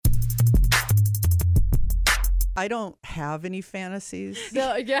I don't have any fantasies.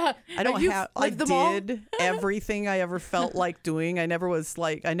 No, yeah. I don't have. I did all? everything I ever felt like doing. I never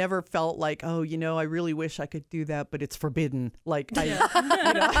felt like, oh, I really wish I could do that, but it's forbidden. Like, I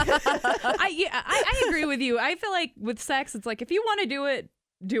agree with you. I feel like with sex, it's like if you want to do it,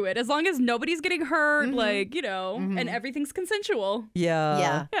 do it. As long as nobody's getting hurt, and everything's consensual.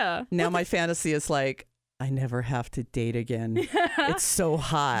 Yeah. Yeah. Now my fantasy is like, I never have to date again. It's so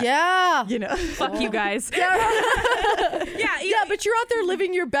hot. Yeah. Fuck you guys. Yeah, but you're out there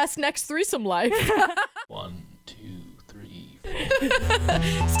living your best next threesome life. 1, 2, 3, 4.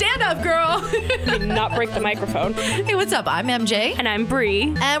 Stand up, girl. Not break the microphone. Hey, what's up? I'm MJ. And I'm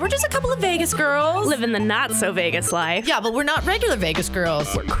Bree. And we're just a couple of Vegas girls. Living the not so Vegas life. Yeah, but we're not regular Vegas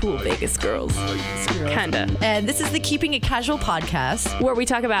girls. We're cool Vegas girls. Kinda. And this is the Keeping It Casual podcast, where we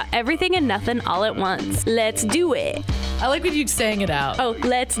talk about everything and nothing all at once. Let's do it. I like when you saying it out. Oh,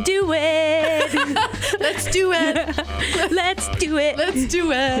 let's do it. Let's do it. Let's do it. Let's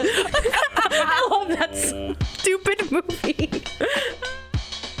do it. I love that stupid movie.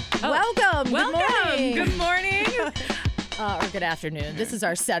 Welcome. Good morning. Or good afternoon. This is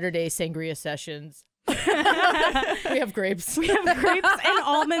our Saturday sangria sessions. We have grapes. We have grapes and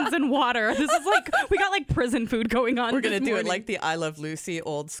almonds and water. This is like, we got like prison food going on. We're going to do it like the I Love Lucy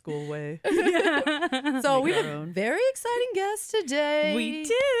old school way. So we have a very exciting guest today. We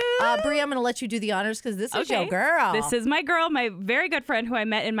do. Bree, I'm going to let you do the honors because this is your girl. This is my girl, my very good friend who I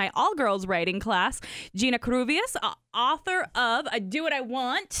met in my all-girls writing class, GINA, author of I Do What I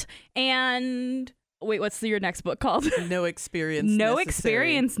Want and... Wait, what's your next book called? No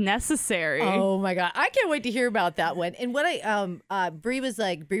Experience Necessary. Oh my God. I can't wait to hear about that one. And what Bree was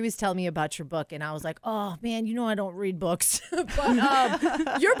telling me about your book and I was like, oh man, I don't read books.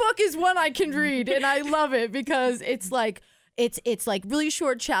 But your book is one I can read and I love it because it's like really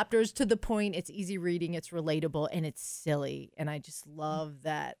short chapters to the point. It's easy reading. It's relatable and it's silly. And I just love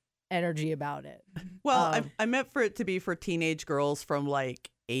that energy about it. Well, I meant for it to be for teenage girls from like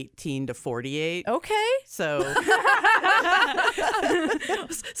 18 to 48. Okay. So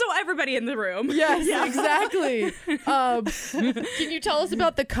everybody in the room. Yes, exactly. Can you tell us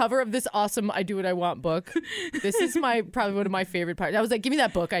about the cover of this awesome I Do What I Want book? This is probably one of my favorite parts. I was like, give me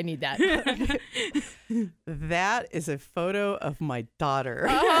that book. I need that. That is a photo of my daughter.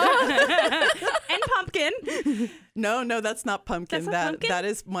 And Pumpkin. No, that's not Pumpkin. That's not Pumpkin? That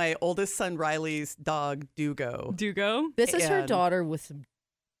is my oldest son Riley's dog, Dugo. This is her daughter with some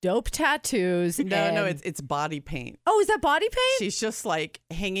dope tattoos. No, it's body paint. Oh, is that body paint? She's just like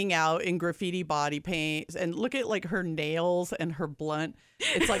hanging out in graffiti body paint. And look at like her nails and her blunt.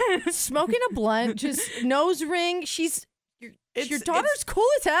 It's like smoking a blunt, just nose ring. Your daughter's cool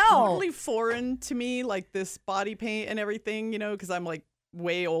as hell. Totally foreign to me, like this body paint and everything, because I'm like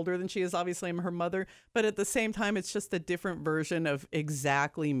way older than she is. Obviously, I'm her mother. But at the same time, it's just a different version of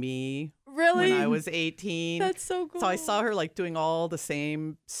exactly me. Really? When I was 18. That's so cool. So I saw her like doing all the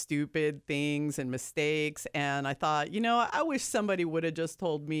same stupid things and mistakes. And I thought, I wish somebody would have just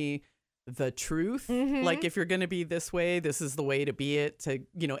told me the truth. Mm-hmm. Like, if you're going to be this way, this is the way to be it, to,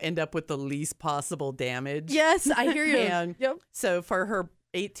 end up with the least possible damage. Yes, I hear you. And so for her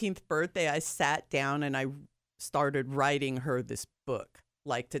 18th birthday, I sat down and I started writing her this book,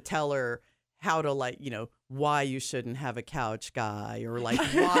 like to tell her how to, like, why you shouldn't have a couch guy, or like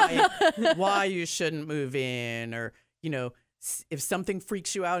why you shouldn't move in, or, if something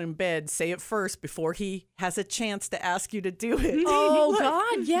freaks you out in bed, say it first before he has a chance to ask you to do it. Oh,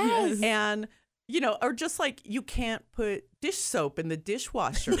 God, yes. And, or just like you can't put dish soap in the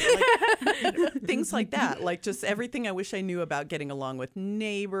dishwasher. Like, things like that. Like just everything I wish I knew about getting along with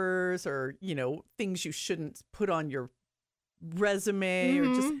neighbors, or, things you shouldn't put on your resume,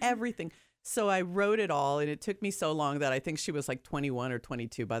 or just everything. So I wrote it all, and it took me so long that I think she was like 21 or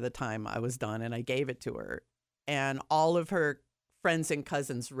 22 by the time I was done, and I gave it to her. And all of her friends and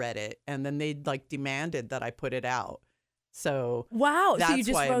cousins read it, and then they like demanded that I put it out. So wow, that's so you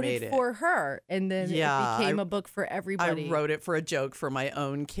just why wrote I made it for her, and then it became a book for everybody. I wrote it for a joke for my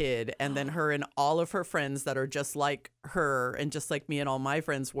own kid, and then her and all of her friends that are just like her and just like me and all my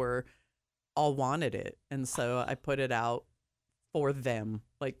friends were, all wanted it. And so I put it out for them.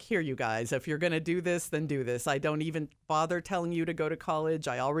 Like, here, you guys, if you're going to do this, then do this. I don't even bother telling you to go to college.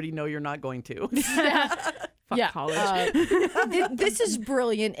 I already know you're not going to. Fuck college. This is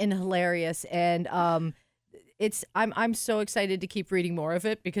brilliant and hilarious. And I'm so excited to keep reading more of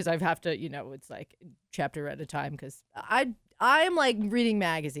it, because I have to, it's like chapter at a time, because I'm like reading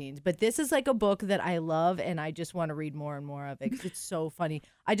magazines, but this is like a book that I love and I just want to read more and more of it because it's so funny.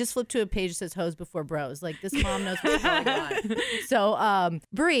 I just flipped to a page that says Hoes Before Bros. Like this mom knows what's going on. So,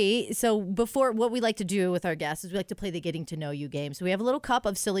 Bree, so before what we like to do with our guests is we like to play the Getting to Know You game. So we have a little cup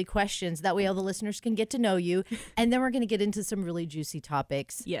of silly questions. That way all the listeners can get to know you. And then we're going to get into some really juicy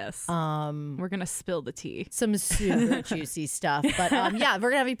topics. Yes. We're going to spill the tea. Some super juicy stuff. But yeah, we're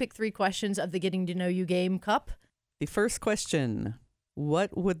going to have you pick 3 questions of the Getting to Know You game cup. The first question,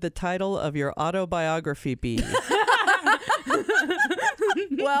 what would the title of your autobiography be?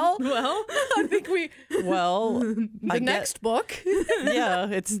 Well, I think the next book. Yeah,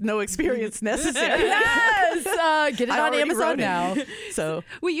 it's No Experience Necessary. Yes, get it on Amazon now. So,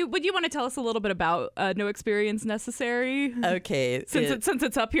 would you want to tell us a little bit about No Experience Necessary? Okay, since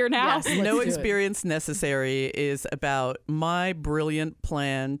it's up here now. Yes, No Experience Necessary is about my brilliant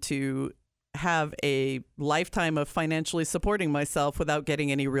plan to have a lifetime of financially supporting myself without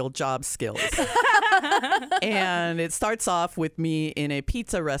getting any real job skills. And it starts off with me in a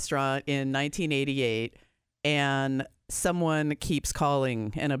pizza restaurant in 1988, and someone keeps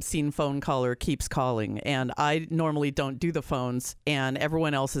calling, an obscene phone caller keeps calling, and I normally don't do the phones, and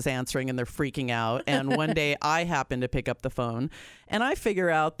everyone else is answering and they're freaking out. And one day I happen to pick up the phone and I figure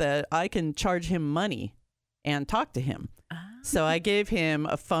out that I can charge him money and talk to him. So I gave him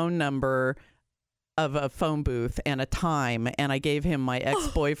a phone number of a phone booth and a time, and I gave him my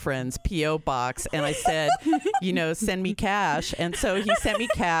ex-boyfriend's P.O. box, and I said, send me cash. And so he sent me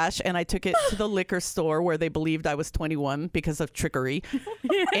cash, and I took it to the liquor store where they believed I was 21 because of trickery.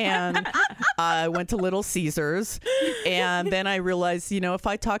 And I went to Little Caesars, and then I realized, if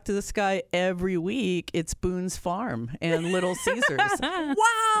I talk to this guy every week, it's Boone's Farm and Little Caesars. Wow.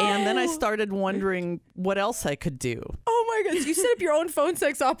 And then I started wondering what else I could do. Oh my goodness, you set up your own phone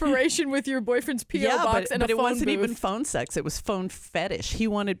sex operation with your boyfriend's P.O. box and but a it phone wasn't booth. even phone sex. It was phone fetish. He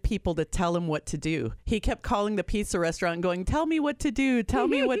wanted people to tell him what to do. He kept calling the pizza restaurant and going, tell me what to do. Tell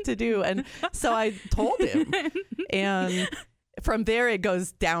me what to do. And so I told him. And from there, it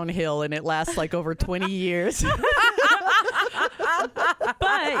goes downhill, and it lasts like over 20 years.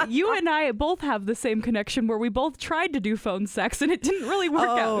 But you and I both have the same connection where we both tried to do phone sex and it didn't really work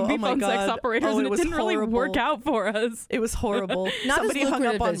out. Be phone sex operators, and it didn't really work out for us. It was horrible. Not Somebody as hung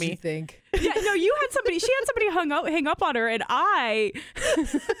up on as me. you think. Yeah, no, she had somebody hang up on her, and I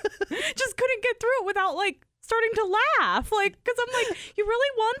just couldn't get through it without starting to laugh, because I'm like, you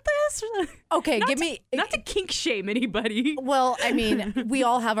really want this? Okay, not to kink shame anybody. Well, I mean, we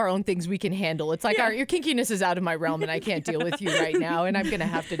all have our own things we can handle. It's like your kinkiness is out of my realm, and I can't deal with you right now, and I'm gonna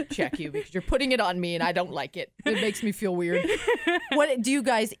have to check you because you're putting it on me, and I don't like it. It makes me feel weird. What do you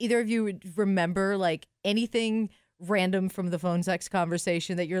guys? Either of you remember anything random from the phone sex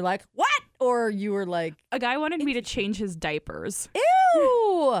conversation that you're like, what? Or you were like, a guy wanted me to change his diapers.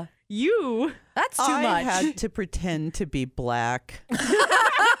 ew. That's too much. I had to pretend to be black.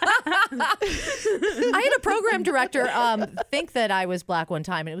 I had a program director think that I was black one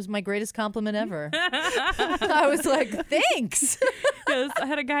time, and it was my greatest compliment ever. I was like, thanks. Yes, I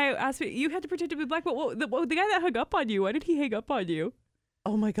had a guy ask me, you had to pretend to be black, but the guy that hung up on you, why did he hang up on you?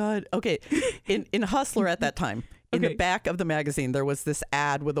 Oh my God. Okay. In Hustler at that time, in the back of the magazine, there was this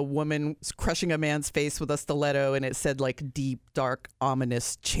ad with a woman crushing a man's face with a stiletto, and it said deep, dark,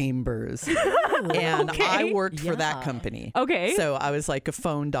 ominous chambers. And I worked for that company. Okay. So I was like a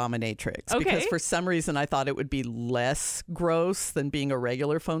phone dominatrix because for some reason I thought it would be less gross than being a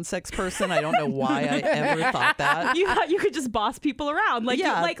regular phone sex person. I don't know why I ever thought that. You thought you could just boss people around, like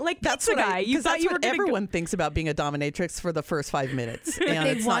that's pizza what guy. You thought you were everyone thinks about being a dominatrix for the first 5 minutes, and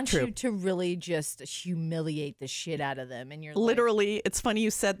They it's want not true. you to really just humiliate the shit out of them, and you're Literally, it's funny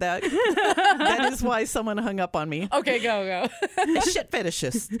you said that. That is why someone hung up on me. okay, go. A shit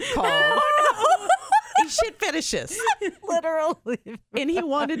fetishist called. A shit fetishist. Literally. And he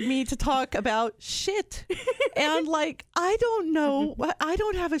wanted me to talk about shit. And I don't know. I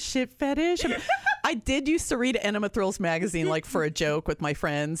don't have a shit fetish. I did used to read Enema Thrills magazine for a joke with my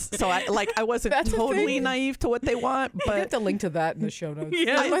friends. So I wasn't totally naive to what they want. But I have to link to that in the show notes.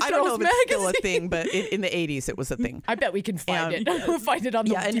 Yeah. I don't know if it's still a thing, but in the 80s it was a thing. I bet we can find it. We'll find it on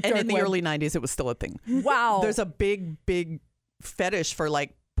the and deep in the dark web. early 90s it was still a thing. Wow. There's a big fetish for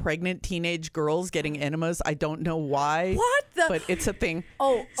pregnant teenage girls getting enemas. I don't know why. What the? But it's a thing.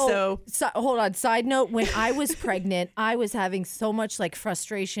 So hold on. Side note: when I was pregnant, I was having so much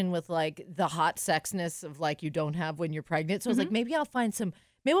frustration with the hot sexness of you don't have when you're pregnant. So I was like, maybe I'll find some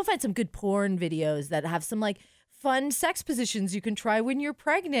good porn videos that have some fun sex positions you can try when you're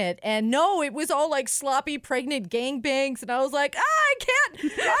pregnant. And no, it was all sloppy pregnant gangbangs, and I was like,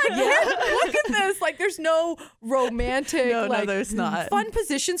 I look at this. Like, there's no romantic, No, like, there's not. fun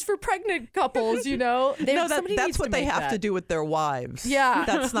positions for pregnant couples, you know? No, Somebody that's needs what to they make have that. to do with their wives. Yeah.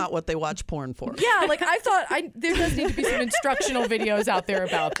 That's not what they watch porn for. Yeah, like I thought there does need to be some instructional videos out there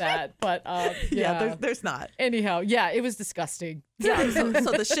about that. But Yeah, there's not. Anyhow, yeah, it was disgusting. Yeah, so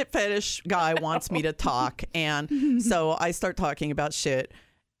the shit fetish guy wants me to talk, and so I start talking about shit,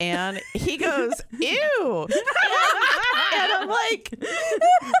 and he goes, "Ew," and I'm like,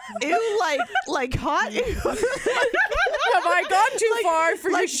 "Ew, like hot ew." Have I gone too far for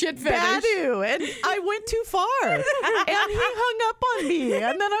your shit fetish? Bad ew, and I went too far, and he hung up on me,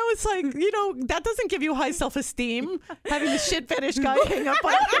 and then I was like, that doesn't give you high self-esteem, having the shit fetish guy hang up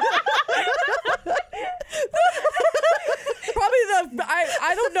on you. Probably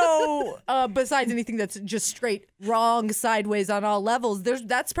I don't know, besides anything that's just straight wrong sideways on all levels,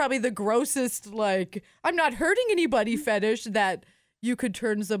 that's probably the grossest, like, I'm not hurting anybody fetish that you could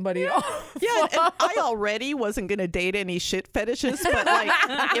turn somebody off. Yeah, and I already wasn't going to date any shit fetishes, but like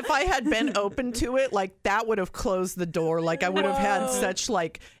if I had been open to it, like that would have closed the door. Like I would have had such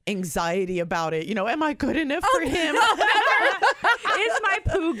like anxiety about it. Am I good enough for him? Is my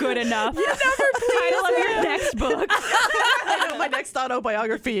poo good enough? You never title of your next book. I know my next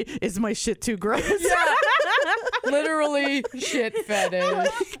autobiography is My Shit Too Gross. Yeah. Literally shit fetish.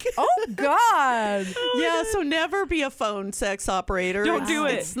 Oh God. Yeah, so never be a phone sex operator. Don't do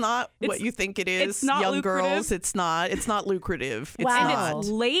it. It's not what you think it is. It's not Young lucrative. girls, it's not lucrative. It's Wow. not. And it's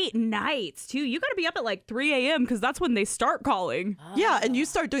late nights too. You got to be up at like 3 a.m. because that's when they start calling. Yeah, and you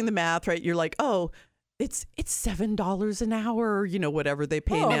start doing the math, right? You're like, oh, it's $7 an hour, whatever they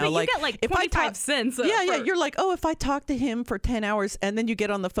pay now. But you like get like if I 25 talk, cents. yeah, you're like, oh, if I talk to him for 10 hours, and then you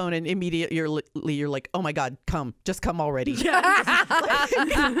get on the phone and immediately you're like, oh my God, just come already.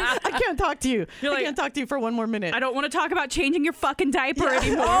 I can't talk to you. You're I like, can't talk to you for one more minute. I don't want to talk about changing your fucking diaper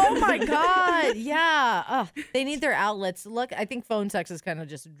anymore. Oh my God. Yeah. They need their outlets. Look, I think phone sex has kind of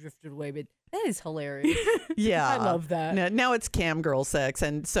just drifted away, but that is hilarious. Yeah. I love that. Now it's cam girl sex.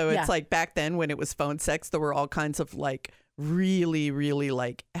 And so it's like back then when it was phone sex, there were all kinds of like really, really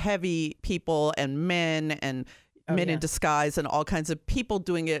like heavy people and men and men in disguise and all kinds of people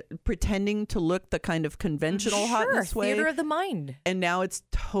doing it, pretending to look the kind of conventional hotness way. Theater of the mind. And now it's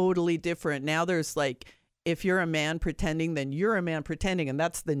totally different. Now there's like, if you're a man pretending, then you're a man pretending, and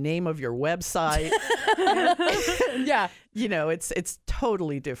that's the name of your website. Yeah. It's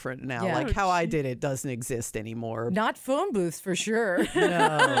totally different now. Yeah. Like how I did it doesn't exist anymore. Not phone booths for sure.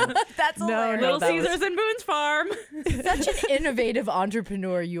 No. That's hilarious. Little that was- Caesars and Boone's Farm. Such an innovative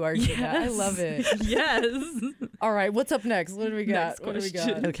entrepreneur you are, Gina. I love it. Yes. All right, what's up next? What do we got? Next What do we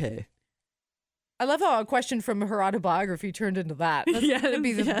question. got? Okay. I love how a question from her autobiography turned into that. That's going to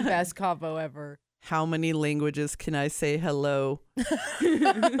be the best combo ever. How many languages can I say hello?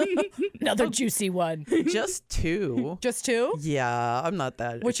 Another juicy one. Just 2. Just 2? Yeah, I'm not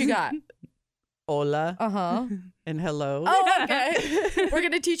that. What you got? Hola Uh-huh. and hello. Oh, okay. We're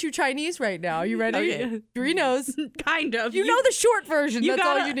going to teach you Chinese right now. You ready? Okay. Three knows. Kind of. You know the short version. You That's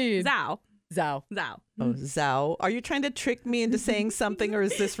all gotta- you need. Zhao. Zhao. Zhao. Oh, Zhao. Are you trying to trick me into saying something, or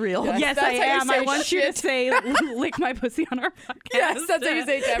is this real? Yes, That's I how you am. I say want you to shit. say lick my pussy on our podcast. Yes, that's what you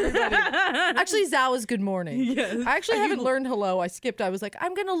say to everybody. Actually, Zhao is good morning. Yes. I actually haven't learned hello. I skipped. I was like,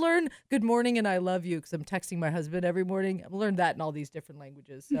 I'm going to learn good morning and I love you because I'm texting my husband every morning. I've learned that in all these different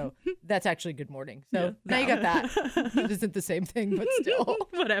languages. So that's actually good morning. So now you got that. It isn't the same thing, but still.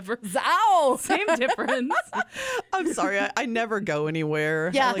 Whatever. Zhao! Same difference. I'm sorry. I never go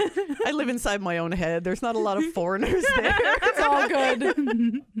anywhere. Yeah. I live inside my own head. There's not a lot of foreigners there. It's all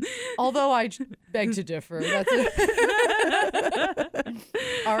good. Although I beg to differ. That's it.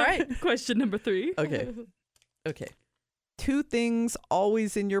 All right. Question number 3. Okay. 2 things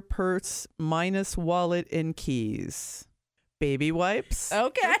always in your purse minus wallet and keys. Baby wipes.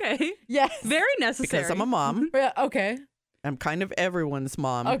 Okay. Okay. Yes. Very necessary. Because I'm a mom. Yeah, okay. I'm kind of everyone's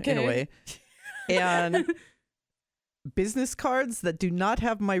mom in Okay. a way. And business cards that do not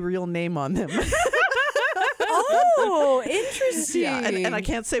have my real name on them. Oh, interesting. Yeah, and I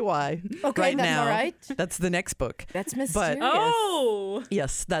can't say why. Okay, right that's now. all right. That's the next book. That's mysterious. Oh.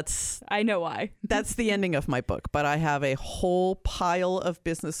 Yes, that's I know why. the ending of my book. But I have a whole pile of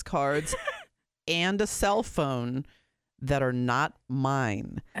business cards and a cell phone that are not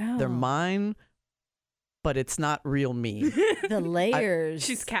mine. They're mine, but it's not real me. The layers.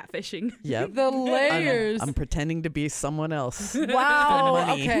 She's catfishing. Yep. the layers. I'm pretending to be someone else. Wow.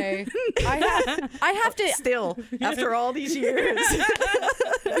 money. Okay. I have to. Still, after all these years.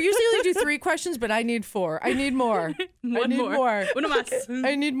 We usually only do 3 questions, but I need 4. I need more. One more. Uno más.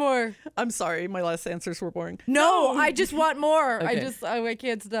 I need more. I'm sorry, my last answers were boring. No, I just want more. Okay. I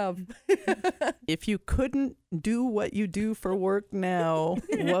can't stop. If you couldn't do what you do for work now,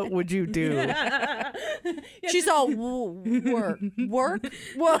 what would you do? She's all work.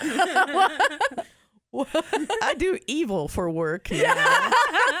 What? I do evil for work now.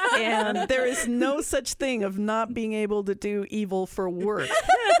 And there is no such thing of not being able to do evil for work.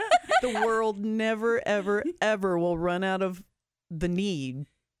 The world never, ever, ever will run out of the need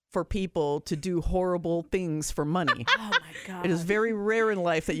for people to do horrible things for money. Oh my God. It is very rare in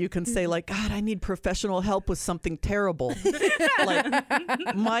life that you can say, like, God, I need professional help with something terrible.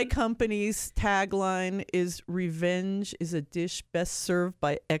 Like, my company's tagline is revenge is a dish best served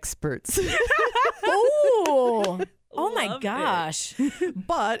by experts. Oh my Love gosh.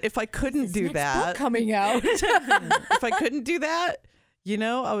 But if I couldn't do Book that, coming out. if I couldn't do that, you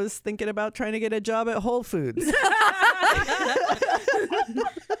know, I was thinking about trying to get a job at Whole Foods.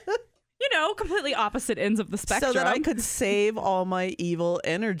 You know, completely opposite ends of the spectrum. So that I could save all my evil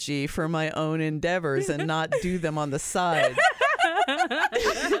energy for my own endeavors and not do them on the side. I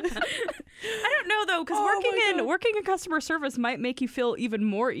don't know though, because working in customer service might make you feel even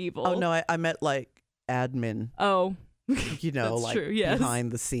more evil. Oh, no, I meant like admin. Oh. You know, That's like true, yes.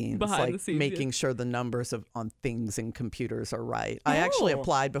 behind the scenes, Behind like the scenes, making yes. sure the numbers on things in computers are right. I actually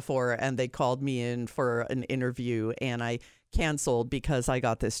applied before and they called me in for an interview and I canceled because I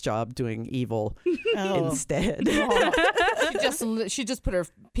got this job doing evil instead. She just put her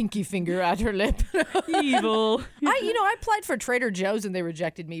pinky finger at her lip. Evil. I applied for Trader Joe's and they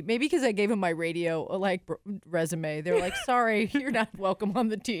rejected me. Maybe because I gave them my radio resume. They were like, "Sorry, you're not welcome on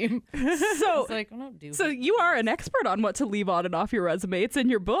the team." So, I don't do. so you are an expert on what to leave on and off your resume. It's in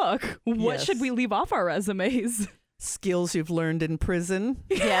your book. What Yes. should we leave off our resumes? Skills you've learned in prison,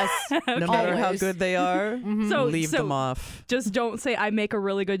 yes, no matter how Always. good they are, So leave them off. Just don't say I make a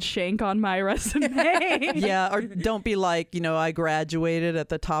really good shank on my resume. Yeah, or don't be like, I graduated at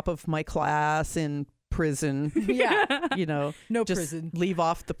the top of my class in prison. Yeah, no just prison. leave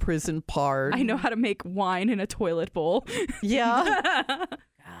off the prison part. I know how to make wine in a toilet bowl. Yeah.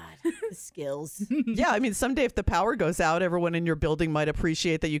 God, the skills. Yeah, I mean, someday if the power goes out, everyone in your building might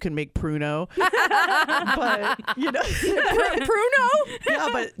appreciate that you can make pruno. But, Pruno. yeah,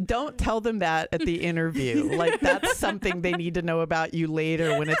 but don't tell them that at the interview. Like, that's something they need to know about you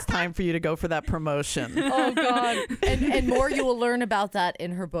later when it's time for you to go for that promotion. Oh God, and more you will learn about that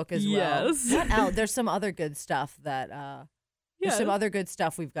in her book as well. Yes. What else? There's some other good stuff that. There's Yes. some other good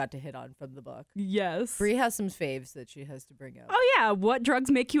stuff we've got to hit on from the book. Yes. Bree has some faves that she has to bring up. Oh yeah, what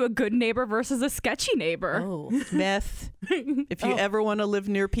drugs make you a good neighbor versus a sketchy neighbor? Oh. Meth. If you ever want to live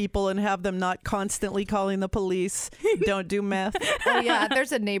near people and have them not constantly calling the police, don't do meth. Oh yeah,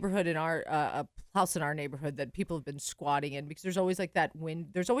 there's a neighborhood in our a house in our neighborhood that people have been squatting in because there's always like that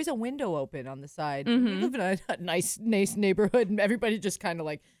there's always a window open on the side. We live in a nice neighborhood and everybody just kind of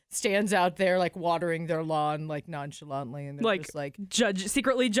like stands out there like watering their lawn like nonchalantly and they're just like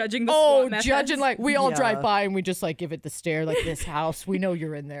secretly judging the oh squat judging methods. like we all Yeah. drive by and we just like give it the stare like this house we know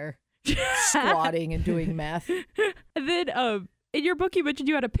you're in there squatting and doing meth. And then in your book you mentioned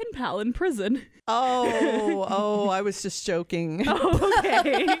you had a pen pal in prison. Oh, I was just joking. Oh,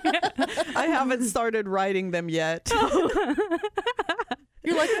 okay. I haven't started writing them yet.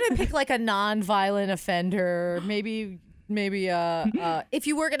 You're like gonna pick like a non-violent offender, maybe if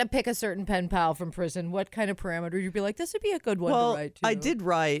you were gonna pick a certain pen pal from prison, what kind of parameter would you be like? This would be a good one Well, to write to. I did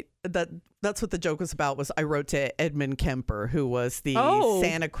write that. That's what the joke was about. Was I wrote to Edmund Kemper, who was the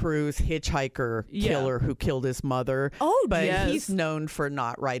Santa Cruz hitchhiker killer who killed his mother. Oh, but yes. he's known for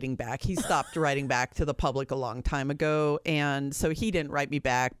not writing back. He stopped writing back to the public a long time ago, and so he didn't write me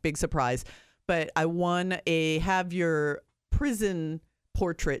back. Big surprise. But I won a Have Your Prison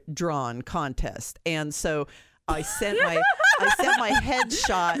Portrait Drawn contest, and so I sent my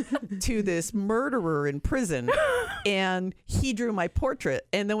headshot to this murderer in prison, and he drew my portrait.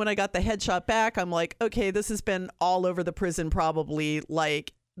 And then when I got the headshot back, I'm like, okay, this has been all over the prison. Probably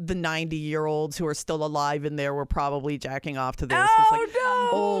like the 90-year-olds who are still alive in there were probably jacking off to this. It's like, no!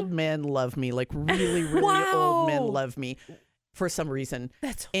 old men love me, like really, really old men love me. For some reason.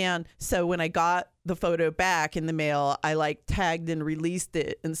 And so when I got the photo back in the mail, I like tagged and released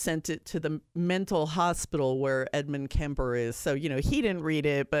it and sent it to the mental hospital where Edmund Kemper is. So, he didn't read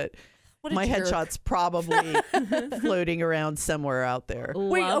it, but my headshot's probably floating around somewhere out there.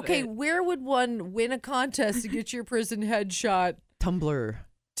 Wait, Love okay, it. where would one win a contest to get your prison headshot? Tumblr.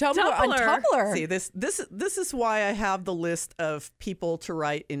 On Tumblr. See, this is why I have the list of people to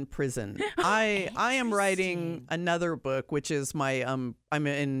write in prison. I am writing another book, which is my I'm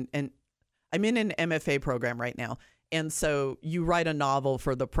in an MFA program right now. And so you write a novel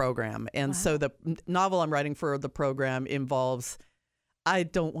for the program. And so the novel I'm writing for the program involves, I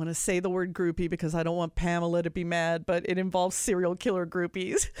don't want to say the word groupie because I don't want Pamela to be mad, but it involves serial killer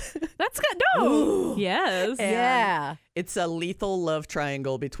groupies. That's good. No. Yes. Yeah. It's a lethal love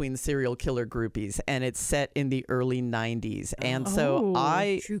triangle between serial killer groupies, and it's set in the early 90s. And so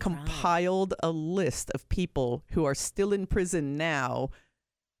I compiled a list of people who are still in prison now,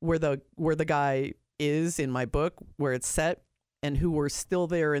 where the guy is in my book, where it's set, and who were still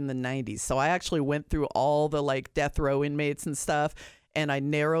there in the 90s. So I actually went through all the like death row inmates and stuff, and I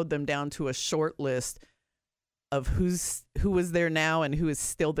narrowed them down to a short list of who was there now and who is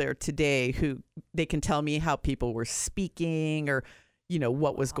still there today, who they can tell me how people were speaking, or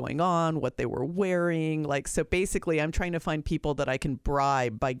what was going on, what they were wearing. Like, so basically I'm trying to find people that I can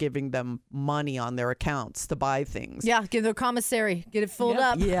bribe by giving them money on their accounts to buy things. Yeah, give their commissary, get it filled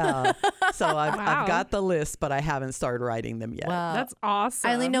up. Yeah. So I've got the list, but I haven't started writing them yet. Wow. That's awesome.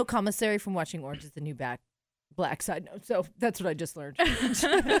 I only know commissary from watching Orange is the New Black. Side note. So that's what I just learned.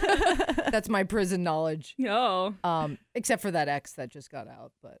 That's my prison knowledge. Yo. Except for that ex that just got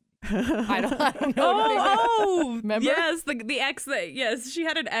out, but I don't know. Oh, remember? Yes, the ex she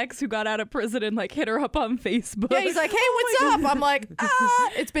had an ex who got out of prison and like hit her up on Facebook. Yeah, he's like, hey, what's up? I'm like,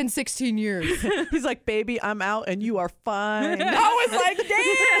 it's been 16 years. He's like, baby, I'm out and you are fine. I was like,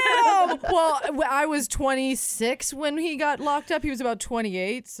 damn. Well, I was 26 when he got locked up. He was about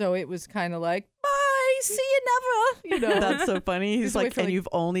 28, so it was kind of like, bye, see you never. That's so funny. He's like, and you've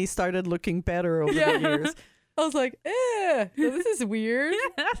only started looking better over the years. I was like, this is weird.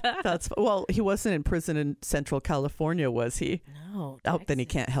 Well, he wasn't in prison in Central California, was he? No. Oh, then he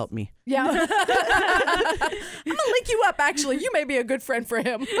can't help me. Yeah. I'm gonna link you up, actually. You may be a good friend for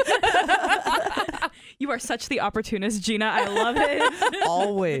him. You are such the opportunist, Gina. I love it.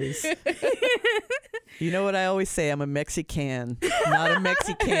 Always. You know what I always say? I'm a Mexican, not a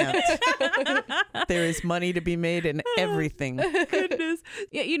Mexicant. There is money to be made in everything. Goodness.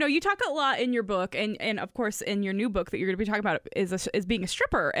 Yeah, you talk a lot in your book, and of course in your new book that you're going to be talking about is being a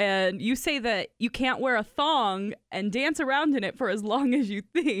stripper, and you say that you can't wear a thong and dance around in it for as long as you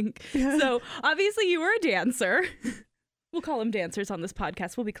think. So obviously you were a dancer. We'll call them dancers on this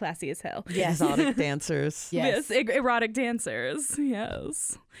podcast. We'll be classy as hell. Yes. Exotic dancers. Yes, erotic dancers.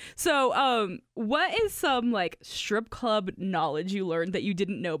 Yes. So, what is some like strip club knowledge you learned that you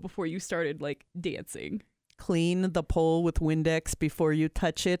didn't know before you started like dancing? Clean the pole with Windex before you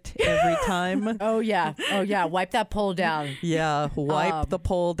touch it every time. Oh yeah. Wipe that pole down. Yeah, wipe the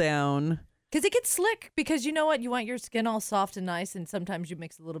pole down. Because it gets slick, because you know what? You want your skin all soft and nice, and sometimes you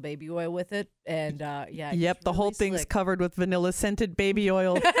mix a little baby oil with it, and Yep, the really whole thing's slick. Covered with vanilla-scented baby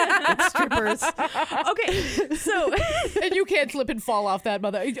oil. It's strippers. Okay, so... and you can't slip and fall off that,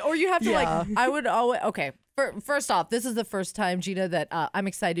 mother. Or you have to, I would always... Okay, first off, this is the first time, Gina, that I'm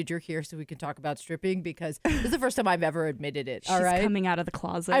excited you're here so we can talk about stripping, because this is the first time I've ever admitted it, all right? She's coming out of the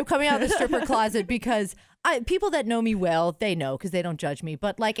closet. I'm coming out of the stripper closet because people that know me well, they know because they don't judge me.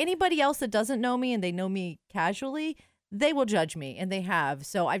 But like anybody else that doesn't know me and they know me casually, they will judge me, and they have.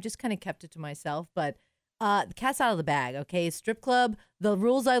 So I've just kind of kept it to myself. But the cat's out of the bag, okay? Strip club, the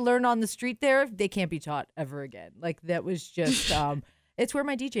rules I learned on the street there, they can't be taught ever again. Like that was just... It's where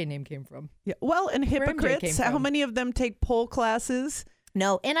my DJ name came from. Yeah. Well, and Where MJ hypocrites, came how from. many of them take pole classes?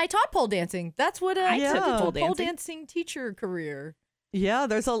 No, and I taught pole dancing. That's what I Yeah. took a Pole pole dancing. dancing teacher career. Yeah,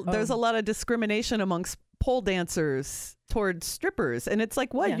 there's a lot of discrimination amongst pole dancers towards strippers, and it's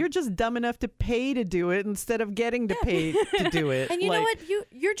like, what? Yeah. You're just dumb enough to pay to do it instead of getting to pay to do it. And you know Like, what?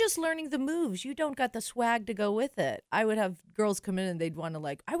 You're just learning the moves. You don't got the swag to go with it. I would have girls come in and they'd want to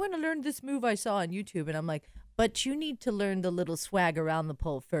like, I want to learn this move I saw on YouTube, and I'm like, but you need to learn the little swag around the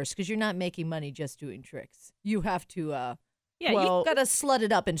pole first, because you're not making money just doing tricks. You have to. Yeah, well, You gotta slut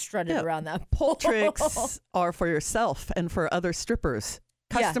it up and strut it around that pole tricks are for yourself and for other strippers.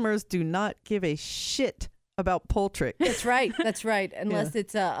 Yeah. Customers do not give a shit about pole tricks. That's right. That's right. Unless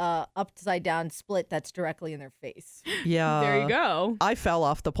it's a upside down split that's directly in their face. Yeah. there you go. I fell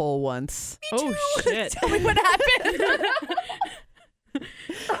off the pole once. Oh, shit. Tell me what happened.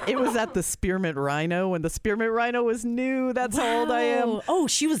 It was at the Spearmint Rhino when the Spearmint Rhino was new. That's how old I am. Oh,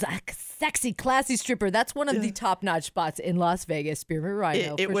 she was a sexy, classy stripper. That's one of the top-notch spots in Las Vegas, Spearmint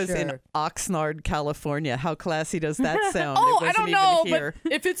Rhino. It for was sure. in Oxnard, California. How classy does that sound? Oh, It I wasn't don't even know, here.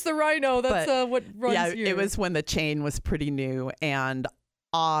 but if it's the Rhino, that's But, what runs yeah, here. it was when the chain was pretty new, and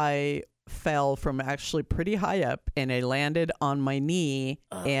I fell from actually pretty high up, and I landed on my knee,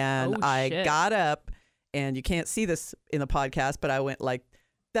 and I shit. got up, and you can't see this in the podcast, but I went like,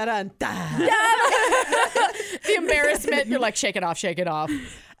 da-da-da. The embarrassment. You're like, shake it off, shake it off.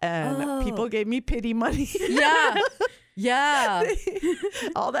 And people gave me pity money. Yeah. Yeah.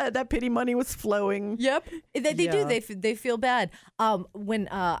 All that pity money was flowing. Yep. They do. Yeah. They feel bad. When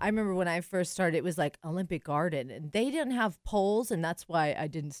I remember when I first started, it was like Olympic Garden, and they didn't have poles, and that's why I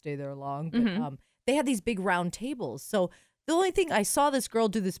didn't stay there long. But they had these big round tables. So the only thing I saw this girl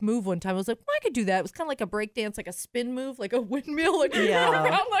do this move one time, I was like, well, I could do that. It was kind of like a break dance, like a spin move, like a windmill, like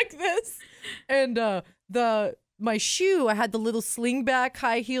around like this. And my shoe, I had the little slingback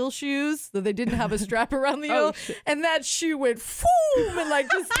high heel shoes, so they didn't have a strap around the heel. And that shoe went boom and like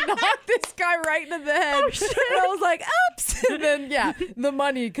just knocked this guy right in the head. And I was like, oops. And then, the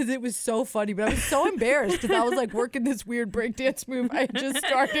money, because it was so funny. But I was so embarrassed because I was like working this weird breakdance move I had just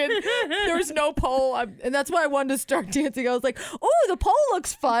started. There was no pole. And that's why I wanted to start dancing. I was like, oh, the pole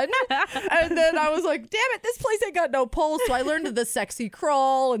looks fun. And then I was like, damn it, this place ain't got no pole. So I learned the sexy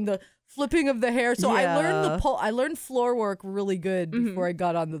crawl and the flipping of the hair. So I learned the pole. I learned floor work really good before I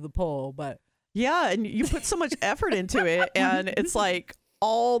got onto the pole. But yeah, and you put so much effort into it, and it's like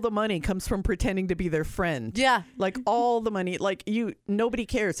all the money comes from pretending to be their friend. yeah, Like all the money, like nobody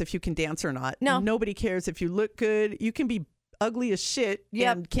cares if you can dance or not. No. Nobody cares if you look good. You can be ugly as shit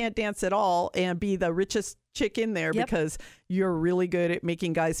and can't dance at all and be the richest chick in there because you're really good at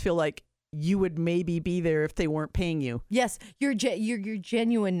making guys feel like you would maybe be there if they weren't paying you. yes, your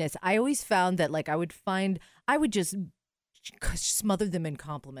genuineness. I always found that like I would just smother them in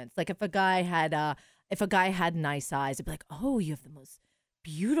compliments. Like if a guy had nice eyes, I'd be like, oh, you have the most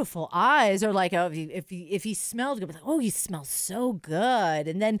beautiful eyes. Or like, oh, if he smelled good, I'd be like, oh, you smell so good.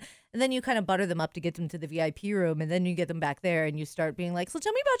 And then you kind of butter them up to get them to the VIP room, and then you get them back there and you start being like, so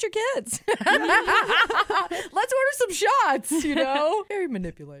tell me about your kids. Let's order some shots, Very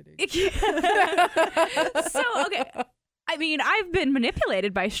manipulating. So, okay. I mean, I've been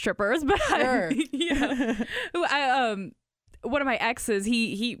manipulated by strippers, but Sure. One of my exes,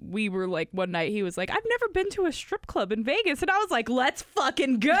 we were like one night, he was like, I've never been to a strip club in Vegas. And I was like, let's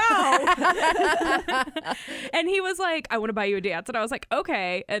fucking go. And he was like, I want to buy you a dance. And I was like,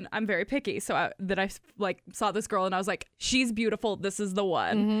 okay. And I'm very picky. So I saw this girl and I was like, she's beautiful. This is the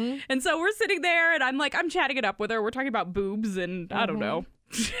one. Mm-hmm. And so we're sitting there and I'm chatting it up with her. We're talking about boobs and I don't know.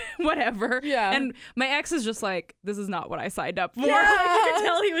 Whatever. Yeah. And my ex is just like, this is not what I signed up for. Yeah. Like, you could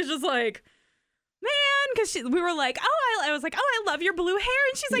tell he was just like, man, because we were like, I was like, oh, I love your blue hair.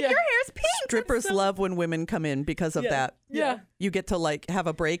 And she's like, your hair's pink. Strippers love when women come in because of that. Yeah. You get to like have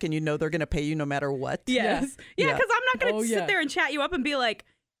a break and they're going to pay you no matter what. Yes. Yeah, because I'm not going to sit yeah. there and chat you up and be like,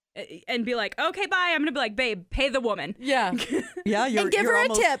 okay, bye. I'm going to be like, babe, pay the woman. Yeah. Yeah. And give her a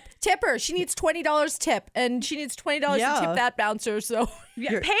tip. Tip her. She needs $20 tip. And she needs $20 to tip that bouncer. So pay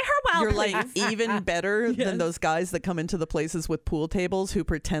her well, You're please. like even better than those guys that come into the places with pool tables who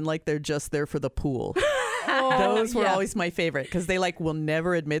pretend like they're just there for the pool. Those were always my favorite because they like will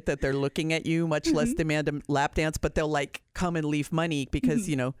never admit that they're looking at you, much less demand a lap dance, but they'll like come and leave money because,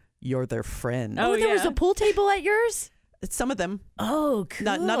 you're their friend. Oh, there was a pool table at yours? Some of them. Oh, cool.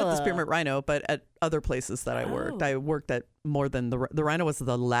 Not at the Spearmint Rhino, but at other places that I worked. I worked at more than the Rhino was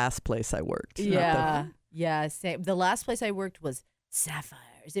the last place I worked. Yeah. Yeah, same. The last place I worked was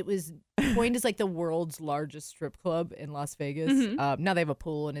Sapphires. It was coined as like the world's largest strip club in Las Vegas. Now they have a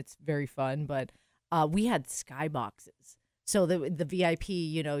pool and it's very fun, but we had skyboxes. So the VIP,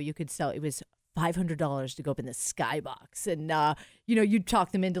 you could sell, it was $500 to go up in the skybox. And, you'd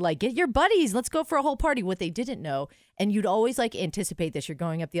talk them into like, get your buddies, let's go for a whole party. What they didn't know. And you'd always like anticipate this. You're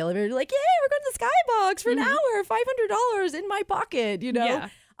going up the elevator, you're like, yay, we're going to the skybox for an hour, $500 in my pocket, Yeah.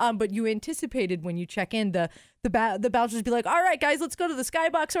 But you anticipated when you check in, the bouncers would be like, all right, guys, let's go to the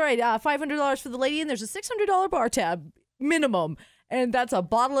skybox. All right, $500 for the lady. And there's a $600 bar tab minimum. And that's a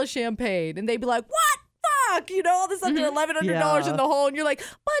bottle of champagne. And they'd be like, what? Fuck, all this under $1,100 in the hole, and you're like,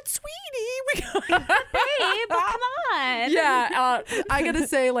 but sweetie, we got babe, come on. Yeah, I gotta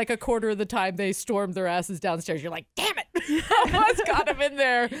say, like a quarter of the time they stormed their asses downstairs. You're like, damn it, almost got them in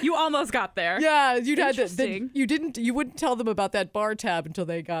there. You almost got there. Yeah, you'd had to. Interesting. You wouldn't tell them about that bar tab until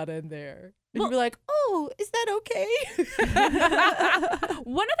they got in there. And you'd be like, oh, is that okay?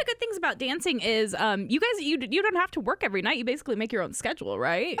 One of the good things about dancing is, you guys, you don't have to work every night. You basically make your own schedule,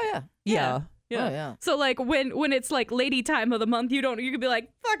 right? Oh yeah. Yeah. Yeah. Oh, yeah. So like when it's like lady time of the month, you could be like,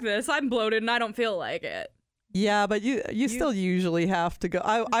 fuck this, I'm bloated and I don't feel like it. Yeah, but you still usually have to go.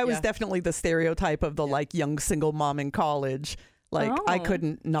 I was definitely the stereotype of the like young single mom in college. Like I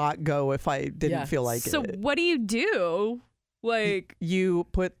couldn't not go if I didn't feel like it. So what do you do? Like, You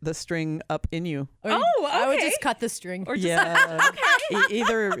put the string up in you. I would okay. just cut the string. or just Yeah.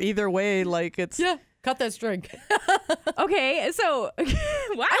 Either way, like it's. Yeah, cut that string. okay. So,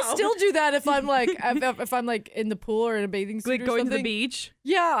 wow. I still do that if I'm like if I'm like in the pool or in a bathing suit like or going to something. the beach.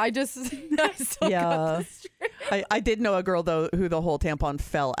 Yeah, I still cut Yeah. the string. I did know a girl though who the whole tampon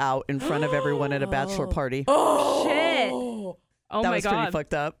fell out in front of everyone at a bachelor party. Oh Shit. Oh that my was god. pretty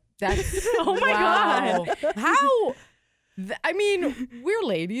fucked up. That's Oh my wow. God. How? I mean, we're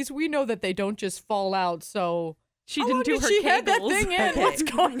ladies. We know that they don't just fall out. So She how didn't long do did her she had that kegels. thing in? Okay. What's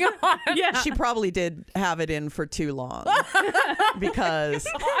going on? Yeah. She probably did have it in for too long because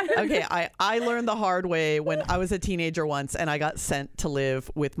I learned the hard way when I was a teenager once and I got sent to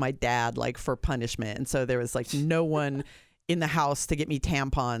live with my dad like for punishment, and so there was like no one in the house to get me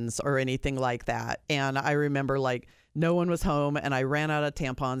tampons or anything like that. And I remember like no one was home and I ran out of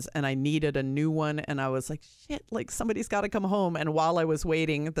tampons and I needed a new one, and I was like, shit, like somebody's got to come home. And while I was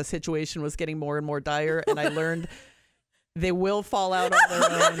waiting, the situation was getting more and more dire, and I learned they will fall out on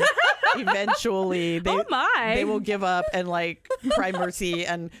their own. Eventually, they will give up and like cry mercy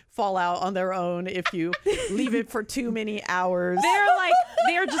and fall out on their own if you leave it for too many hours.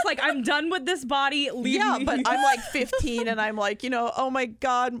 They're just like, I'm done with this body. Leave Yeah, me. but I'm like 15 and I'm like, oh my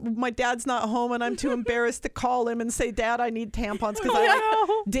God, my dad's not home and I'm too embarrassed to call him and say, Dad, I need tampons, because I like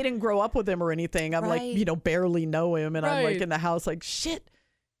didn't grow up with him or anything. I'm Right. like, barely know him, and I'm like Right. in the house like shit.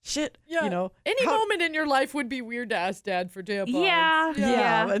 Yeah. Any moment in your life would be weird to ask Dad for tampons. Yeah.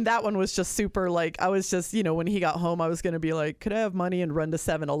 Yeah, and that one was just super like, I was just, when he got home, I was going to be like, could I have money and run to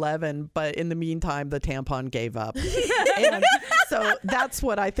 7-Eleven? But in the meantime, the tampon gave up. And so that's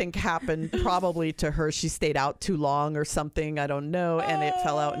what I think happened probably to her. She stayed out too long or something. I don't know. And it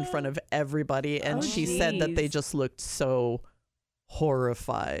fell out in front of everybody. And she said that they just looked so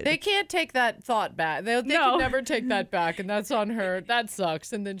horrified. They can't take that thought back. They No. can never take that back, and that's on her. That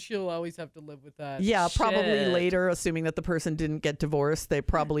sucks, and then she'll always have to live with that. Yeah, probably Shit. later, assuming that the person didn't get divorced, they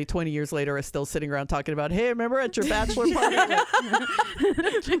probably 20 years later are still sitting around talking about, hey, remember at your bachelor party? when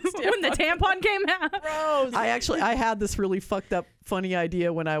the tampon came out. Gross. I had this really fucked up funny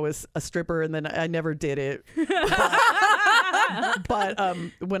idea when I was a stripper, and then I never did it. But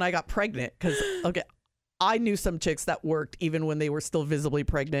when I got pregnant, because I knew some chicks that worked even when they were still visibly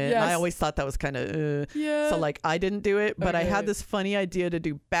pregnant. And I Yes. always thought that was kind of Yeah. so like I didn't do it, but I Okay. had this funny idea to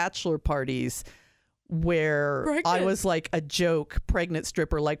do bachelor parties where I Pregnant. was like a joke pregnant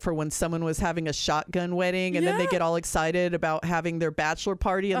stripper, like for when someone was having a shotgun wedding and then they Yeah. get all excited about having their bachelor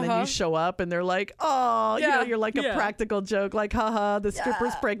party, and then you show up and they're like, oh, Yeah. you're like a Yeah. practical joke, like, haha, the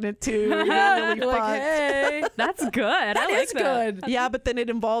stripper's pregnant too. You're really You're like, fucked. hey, That's good. I like that's that. good. Yeah, but then it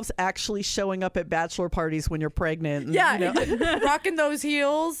involves actually showing up at bachelor parties when you're pregnant. And, Yeah, rocking those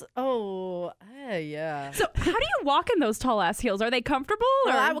heels. Oh, yeah. So how do you walk in those tall ass heels? Are they comfortable?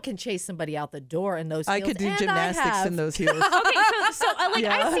 Or? Well, I can chase somebody out the door in those heels. I could do and gymnastics I have. in those heels. Okay, so I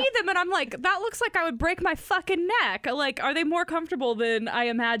Yeah. see them and I'm like, that looks like I would break my fucking neck. Like, are they more comfortable than I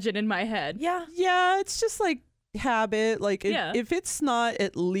imagine in my head? Yeah. Yeah, it's just like habit. Like Yeah. if it's not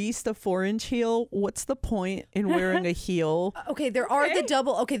at least a 4-inch heel, what's the point in wearing a heel? Okay, there are the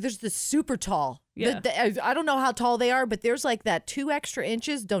double. Okay, there's the super tall. Yeah. I don't know how tall they are, but there's like that 2 extra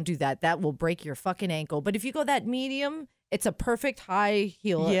inches. Don't do that. That will break your fucking ankle. But if you go that medium, it's a perfect high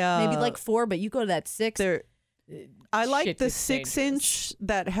heel. Yeah. Maybe like 4, but you go to that 6. There, I like Shit the is 6-inch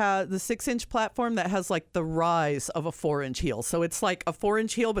that has the 6-inch platform that has like the rise of a 4-inch heel. So it's like a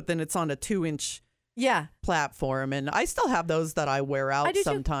 4-inch heel, but then it's on a 2-inch Yeah. platform, and I still have those that I wear out I do too.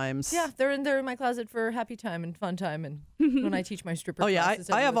 sometimes. Yeah, they're in my closet for happy time and fun time, and when I teach my stripper Oh yeah, classes.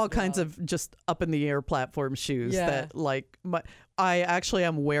 I have every all once in a kinds while. of just up in the air platform shoes Yeah. that like I actually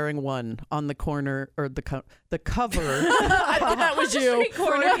am wearing one on the corner or the cover. I thought that was you.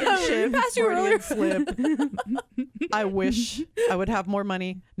 Freudian shift, Asked you earlier. Freudian slip. I wish I would have more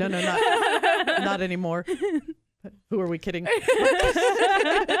money. No, not anymore. Who are we kidding?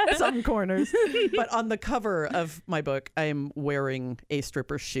 Some corners. But on the cover of my book, I am wearing a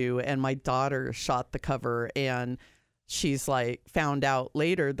stripper shoe, and my daughter shot the cover, and she's like found out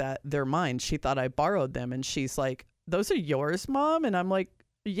later that they're mine. She thought I borrowed them, and she's like, "Those are yours, Mom?" And I'm like,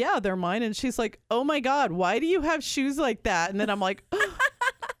 "Yeah, they're mine." And she's like, "Oh my God, why do you have shoes like that?" And then I'm like,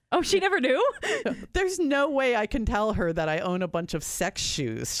 Oh, she never knew? there's no way I can tell her that I own a bunch of sex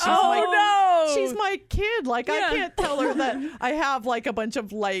shoes. She's no. she's my kid. Like, I Yeah. can't tell her that I have like a bunch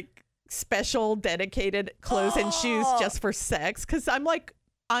of like special dedicated clothes and shoes just for sex. Cause I'm like,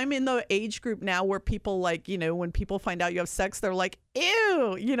 I'm in the age group now where people like, when people find out you have sex, they're like,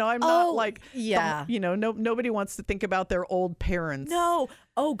 ew, I'm not like, yeah. Nobody wants to think about their old parents. No.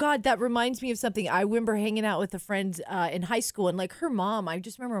 Oh God, that reminds me of something. I remember hanging out with a friend in high school, and like her mom, I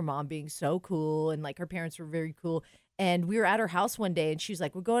just remember her mom being so cool, and like her parents were very cool. And we were at her house one day, and she was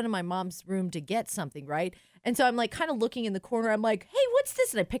like, we're going to my mom's room to get something, right? And so I'm like kind of looking in the corner. I'm like, hey, what's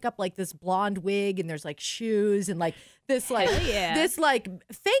this? And I pick up like this blonde wig, and there's like shoes and like this like this like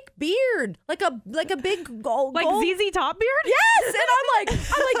fake beard, like a big gold ZZ Top beard. Yes, and I'm like,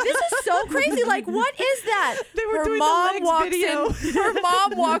 this is so crazy. Like, what is that? They were her doing mom the legs walks video. in. Her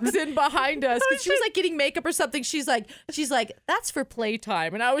mom walks in behind us because she was like getting makeup or something. She's like, that's for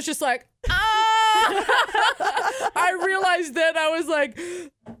playtime, and I was just like, I realized then I was like,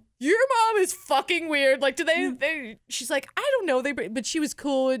 your mom is fucking weird. Like, do they she's like, I don't know. But she was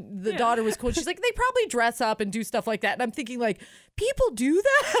cool, and the daughter was cool. She's like, they probably dress up and do stuff like that. And I'm thinking, like, people do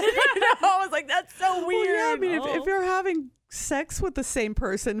that? I was like, that's so weird. Well, yeah, I mean, if you're having sex with the same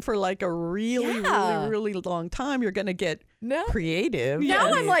person for like a really, really, really long time, you're gonna get creative.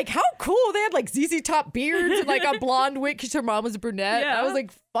 Now I'm like, how cool. They had like ZZ Top beards and like a blonde wig because her mom was a brunette. Yeah. I was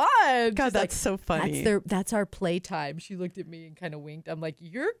like, fun. God, She's that's like, so funny. That's our playtime. She looked at me and kind of winked. I'm like,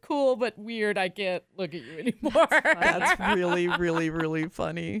 you're cool but weird. I can't look at you anymore. That's really, really, really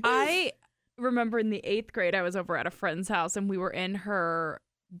funny. I remember in the 8th grade, I was over at a friend's house, and we were in her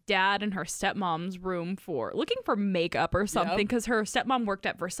dad and her stepmom's room looking for makeup or something, because her stepmom worked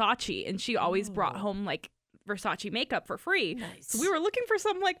at Versace, and she always brought home like Versace makeup for free. Nice. So we were looking for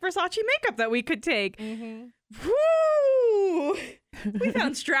some like Versace makeup that we could take. Mm-hmm. Woo! We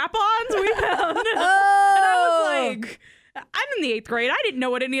found strap-ons. And I was like, I'm in the 8th grade. I didn't know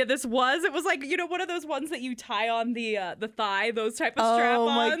what any of this was. It was like, one of those ones that you tie on the thigh, those type of strap-ons.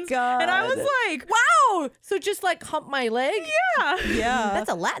 Oh my God. And I was like, wow. So just like hump my leg? yeah. Yeah. That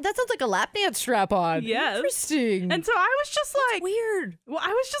sounds like a lap dance strap on. Yes. Interesting. And so I was just like, weird. well, I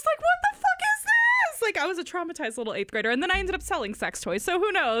was just like, what the fuck is this? Like, I was a traumatized little 8th grader, and then I ended up selling sex toys. So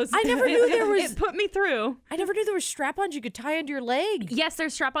who knows? I never knew there was. It put me through. I never knew there were strap-ons you could tie under your leg. Yes,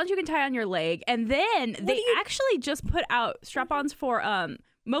 there's strap-ons you can tie on your leg, and then they actually just put out strap-ons for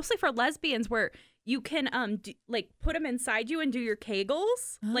mostly for lesbians, where you can put them inside you and do your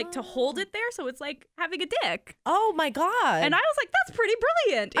Kegels, like to hold it there, so it's like having a dick. Oh my God. And I was like, that's pretty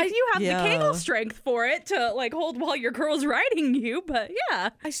brilliant if you have Yeah. the Kegel strength for it to like hold while your girl's riding you. But yeah,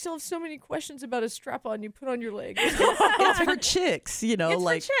 I still have so many questions about a strap-on you put on your leg. It's for chicks, it's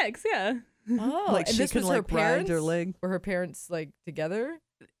like for chicks. Yeah, Oh, like and she this can was her like ride parents? your leg. Were her parents like together?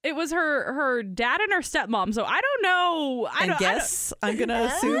 it was her dad and her stepmom. So I don't know. And guests, I'm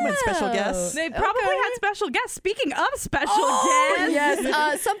gonna assume, and special guests. They probably had special guests. Speaking of special guests,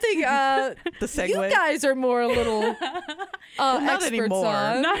 Yes, something The segue. you guys are more a little Not experts anymore.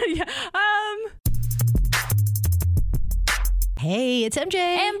 on. Hey, it's MJ.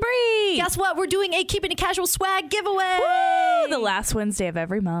 And Bree. Guess what? We're doing a Keeping It Casual swag giveaway. Woo! The last Wednesday of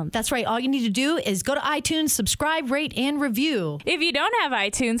every month. That's right. All you need to do is go to iTunes, subscribe, rate, and review. If you don't have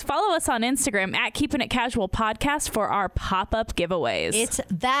iTunes, follow us on Instagram at Keeping It Casual Podcast for our pop-up giveaways. It's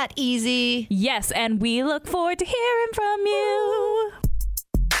that easy. Yes, and we look forward to hearing from you.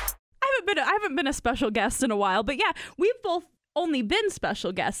 I haven't been a special guest in a while, but yeah, we've both only been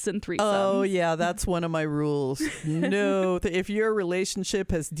special guests in threesomes. Oh, yeah, that's one of my rules. No, if your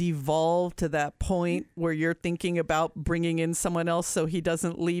relationship has devolved to that point where you're thinking about bringing in someone else so he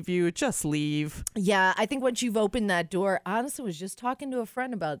doesn't leave you, just leave. Yeah, I think once you've opened that door, honestly, was just talking to a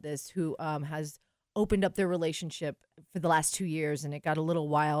friend about this who has opened up their relationship for the last 2 years, and it got a little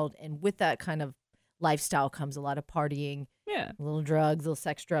wild. And with that kind of lifestyle comes a lot of partying. Yeah. A little drugs, little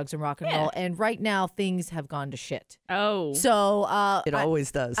sex, drugs, and rock and roll. And right now, things have gone to shit. Oh. So It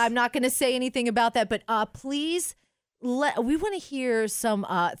always does. I'm not going to say anything about that, but please, we want to hear some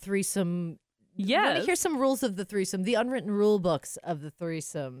threesome. Yes. We want to hear some rules of the threesome, the unwritten rule books of the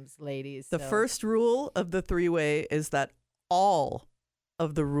threesomes, ladies. The So- first rule of the three-way is that all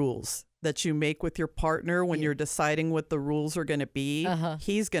of the rules that you make with your partner when you're deciding what the rules are going to be,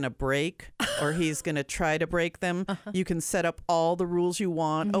 he's going to break or he's going to try to break them. You can set up all the rules you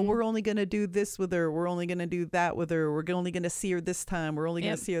want. Oh, we're only going to do this with her. We're only going to do that with her. We're only going to see her this time. We're only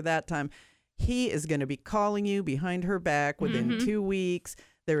going to see her that time. He is going to be calling you behind her back within 2 weeks.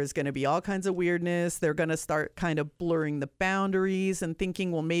 There is going to be all kinds of weirdness. They're going to start kind of blurring the boundaries and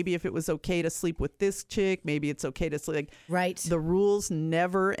thinking, well, maybe if it was okay to sleep with this chick, maybe it's okay to sleep. Like, Right. the rules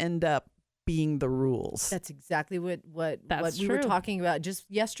never end up being the rules. That's exactly what That's we were true. talking about just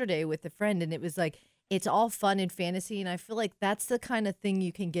yesterday with a friend, and it was like it's all fun and fantasy, and I feel like that's the kind of thing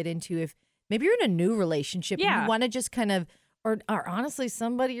you can get into if maybe you're in a new relationship and Yeah. you want to just kind of or honestly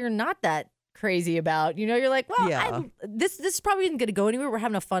somebody you're not that crazy about. You know, you're like, well, Yeah. this probably isn't going to go anywhere. We're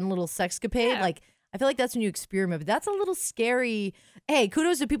having a fun little sexcapade. Yeah. Like, I feel like that's when you experiment. But that's a little scary. Hey,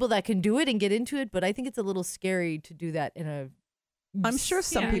 kudos to people that can do it and get into it. But I think it's a little scary to do that in a. I'm sure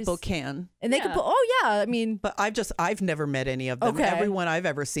some serious- people can. And they can put. Oh yeah, I mean. But I've never met any of them. Okay. Everyone I've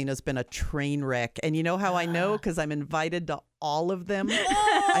ever seen has been a train wreck. And you know how I know? Because I'm invited to all of them.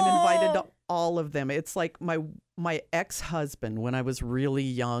 I'm invited to all of them. It's like my ex-husband, when I was really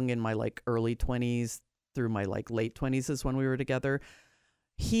young, in my like early 20s through my like late 20s is when we were together.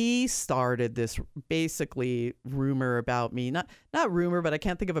 He started this basically rumor about me. Not rumor, but I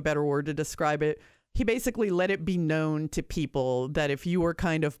can't think of a better word to describe it. He basically let it be known to people that if you were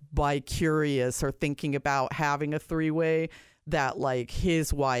kind of bi-curious or thinking about having a three-way, that like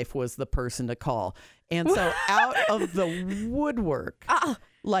his wife was the person to call. And so out of the woodwork,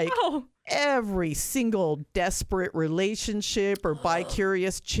 like every single desperate relationship or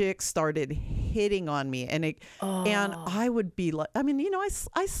bi-curious chick started hitting on me. And I would be like, I mean, you know,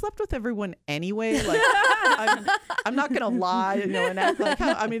 I slept with everyone anyway. Like, I'm not going to lie, you know, and act like,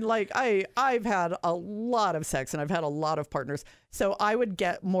 I mean, like I've had a lot of sex and I've had a lot of partners. So I would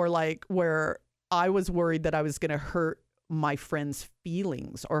get more like where I was worried that I was going to hurt my friends'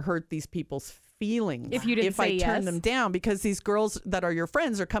 feelings or hurt these people's feelings if you didn't say I turn yes. them down, because these girls that are your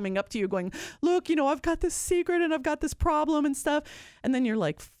friends are coming up to you going, look, you know, I've got this secret and I've got this problem and stuff. And then you're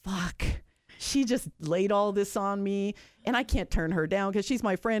like, fuck, she just laid all this on me and I can't turn her down because she's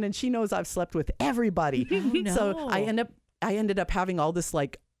my friend and she knows I've slept with everybody. no. So I ended up having all this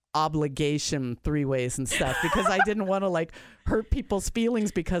like obligation three-ways and stuff because I didn't want to like hurt people's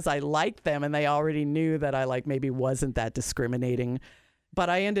feelings because I liked them and they already knew that I like maybe wasn't that discriminating. But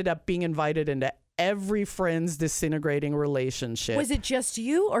I ended up being invited into every friend's disintegrating relationship. Was it just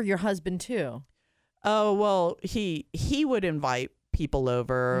you or your husband too? Oh, well, he would invite people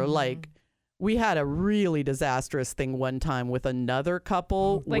over. Like, we had a really disastrous thing one time with another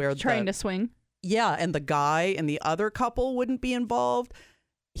couple Like where trying to swing. Yeah, and the guy and the other couple wouldn't be involved.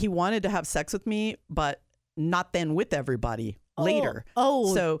 He wanted to have sex with me, but not then with everybody. Later.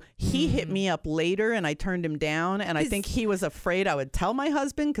 So he hit me up later and I turned him down. And I think he was afraid I would tell my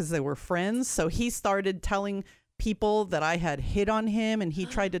husband because they were friends. So he started telling people that I had hit on him and he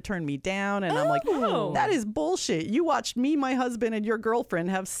tried to turn me down. And I'm like, that is bullshit. You watched me, my husband, and your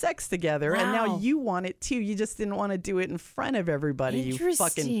girlfriend have sex together. And now you want it too. You just didn't want to do it in front of everybody, you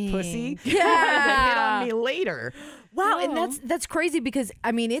fucking pussy. Yeah. Hit on me later. Wow, and that's crazy because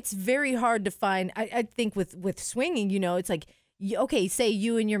I mean it's very hard to find. I think with swinging, you know, it's like okay, say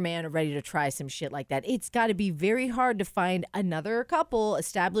you and your man are ready to try some shit like that. It's got to be very hard to find another couple,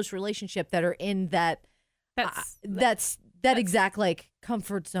 established relationship that are in that exact like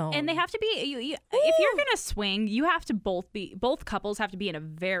comfort zone. And they have to be if you're gonna swing, you have to both couples have to be in a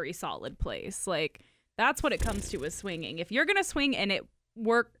very solid place. Like that's what it comes to with swinging. If you're gonna swing and it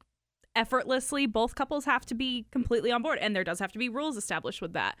work effortlessly, both couples have to be completely on board, and there does have to be rules established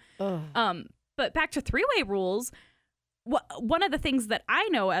with that. But back to three-way rules, one of the things that I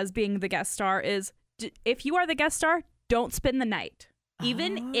know as being the guest star is if you are the guest star, don't spend the night.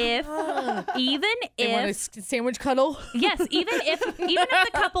 Even if they want a sandwich cuddle. Yes, even if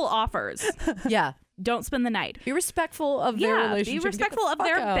the couple offers. Yeah. Don't spend the night. Be respectful of their relationship. Be respectful of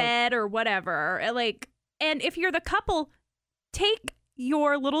their bed or whatever. Like, and if you're the couple, take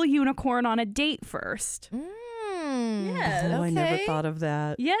your little unicorn on a date first. Yes. Oh, I never thought of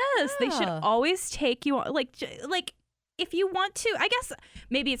that. Yes, they should always take you on. Like if you want to, I guess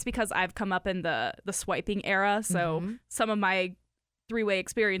maybe it's because I've come up in the swiping era, so some of my three-way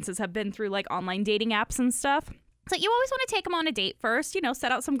experiences have been through like online dating apps and stuff. So you always want to take them on a date first, you know,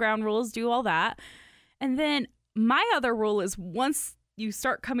 set out some ground rules, do all that. And then my other rule is once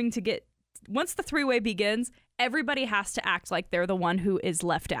the three-way begins, everybody has to act like they're the one who is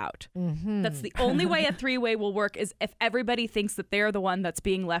left out. That's the only way a three-way will work is if everybody thinks that they're the one that's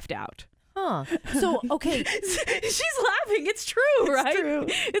being left out. Huh. So, okay. She's laughing. It's true, right? True.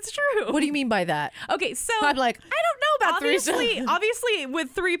 It's true. What do you mean by that? Okay, so I'm like, I don't know about obviously,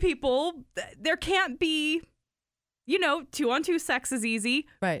 with three people, there can't be, you know, 2-on-2 sex is easy.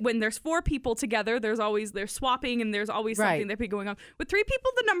 Right. When there's 4 people together, they're swapping and there's always something that be going on. With 3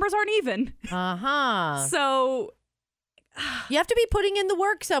 people, the numbers aren't even. So you have to be putting in the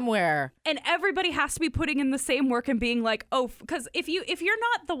work somewhere, and everybody has to be putting in the same work and being like, because if you're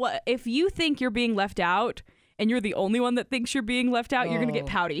not if you think you're being left out and you're the only one that thinks you're being left out, you're gonna get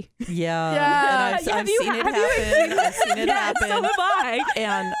pouty. Yeah. And I've seen it happen. I've seen it happen. So have I.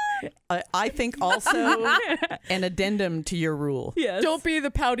 And I think also an addendum to your rule. Yes. Don't be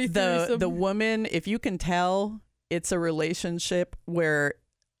the pouty threesome. The woman, if you can tell it's a relationship where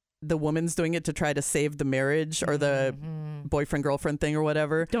the woman's doing it to try to save the marriage or the boyfriend girlfriend thing or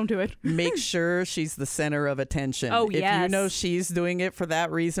whatever, don't do it. make sure she's the center of attention. Oh, if yes. you know she's doing it for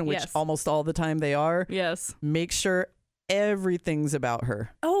that reason, which Yes. almost all the time they are, Yes. make sure everything's about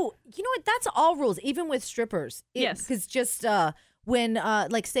her. Oh, you know what? That's all rules, even with strippers. Yes. Because just when,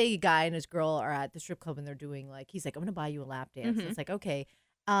 like, say a guy and his girl are at the strip club and they're doing, like, he's like, I'm going to buy you a lap dance. Mhm. It's like, okay.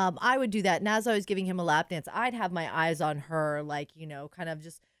 I would do that. And as I was giving him a lap dance, I'd have my eyes on her, like, you know, kind of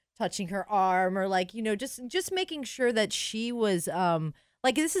just touching her arm or, like, you know, just making sure that she was,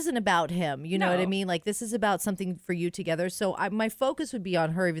 like, this isn't about him. You know what I No. mean? Like, this is about something for you together. So my focus would be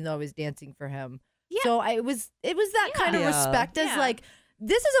on her, even though I was dancing for him. Yeah. So it was that kind of Yeah. respect as Yeah. like,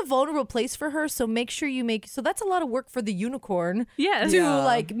 this is a vulnerable place for her. So make sure you so that's a lot of work for the unicorn Yes. to Yeah.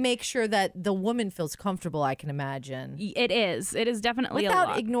 like make sure that the woman feels comfortable, I can imagine. It is. It is definitely a Without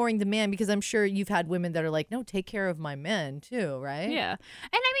lot. ignoring the man, because I'm sure you've had women that are like, no, take care of my men too, right? Yeah.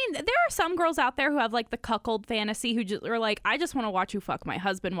 And I mean, there are some girls out there who have like the cuckold fantasy who just are like, I just want to watch you fuck my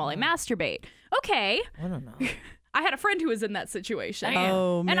husband while I masturbate. Okay. I don't know. I had a friend who was in that situation.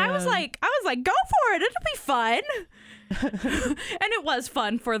 Oh, man. And I was like, go for it. It'll be fun. And it was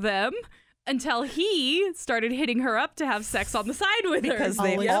fun for them until he started hitting her up to have sex on the side with her. Because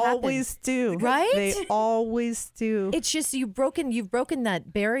they Always always do. Right? They always do. It's just you've broken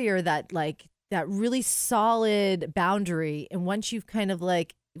that barrier, that like that really solid boundary, and once you've kind of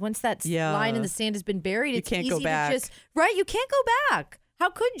like that Yeah. line in the sand has been buried, You it's can't easy go back. to just you can't go back. How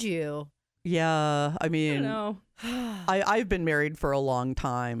could you? Yeah. I I mean, know. I've been married for a long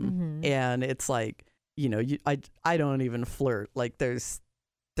time, and it's like, you know, I don't even flirt. Like there's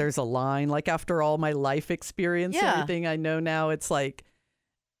a line. Like after all my life experience, and Yeah. everything I know now, it's like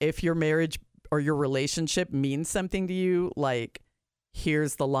if your marriage or your relationship means something to you, like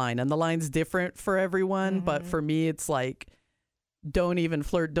here's the line, and the line's different for everyone. But for me, it's like don't even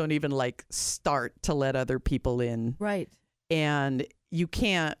flirt, don't even like start to let other people in. Right. And you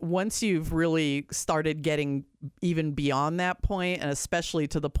can't, once you've really started getting even beyond that point, and especially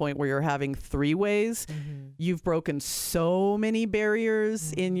to the point where you're having three ways, you've broken so many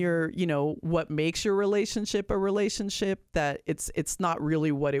barriers in your, you know, what makes your relationship a relationship, that it's not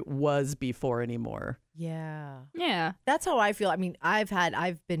really what it was before anymore. Yeah. Yeah. That's how I feel. I mean, I've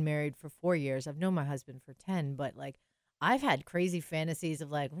been married for 4 years. I've known my husband for 10, but like I've had crazy fantasies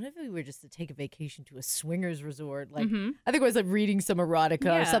of like, what if we were just to take a vacation to a swingers resort? Like, I think I was like reading some erotica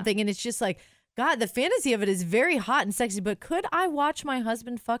or Yeah. something. And it's just like, God, the fantasy of it is very hot and sexy. But could I watch my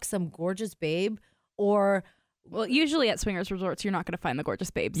husband fuck some gorgeous babe? Or, Well, usually at swingers resorts, you're not going to find the gorgeous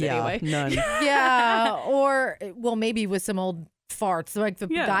babes anyway. None. yeah, or, well, maybe with some old farts. Like the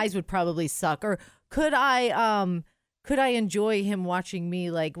Yeah. guys would probably suck. Or could I enjoy him watching me?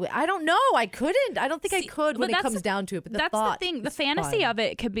 Like, I don't know. I couldn't. I don't think I could when but it that's comes down to it. But That's the thing. The fantasy of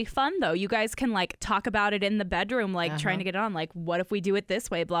it can be fun, though. You guys can like talk about it in the bedroom, like trying to get it on. Like, what if we do it this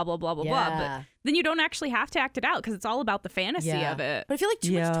way? Blah blah blah blah blah. Yeah. But then you don't actually have to act it out because it's all about the fantasy of it. But I feel like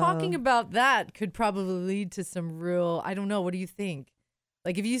too Yeah. much talking about that could probably lead to some real, I don't know. What do you think?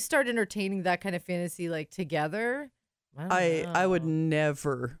 Like if you start entertaining that kind of fantasy like together, I would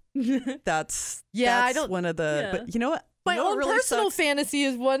never. That's I don't- one of the. Yeah. But you know what? My You know what own really personal sucks? fantasy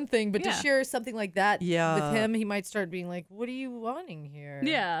is one thing, but to Yeah. share something like that Yeah. with him, he might start being like, "What are you wanting here?"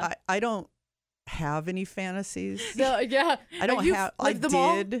 Yeah. I don't have any fantasies. So, yeah. I don't You have. I lived them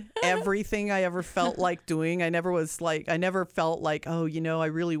all? did everything I ever felt like doing. I never felt like, oh, you know, I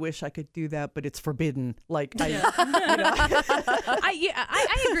really wish I could do that, but it's forbidden. Like, I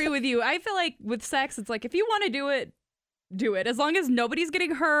agree with you. I feel like with sex, it's like if you want to do it, do it. As long as nobody's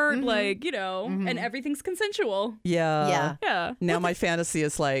getting hurt, like, you know, and everything's consensual. yeah. Yeah. Now my fantasy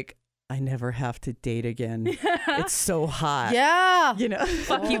is like, I never have to date again. It's so hot. Yeah. You know.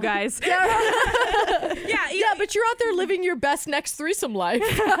 Fuck you guys. Yeah, but you're out there living your best next threesome life. I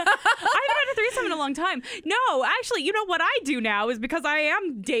haven't had a threesome in a long time. No, actually, you know what I do now is because I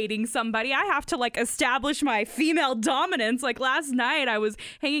am dating somebody, I have to like establish my female dominance. Like last night I was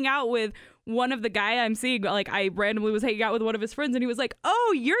hanging out with one of the guy I'm seeing, like I randomly was hanging out with one of his friends and he was like,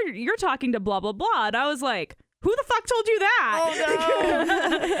 "Oh, you're talking to blah blah blah." And I was like, who the fuck told you that? Oh,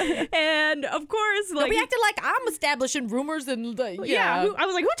 no. And of course, like we acted like I'm establishing rumors and I was like, who told you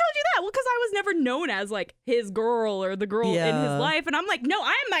that? Well, because I was never known as like his girl or the girl in his Yeah. life. And I'm like, no,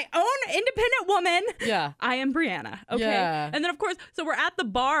 I am my own independent woman. Yeah. I am Brianna. Okay. Yeah. And then, of course, so we're at the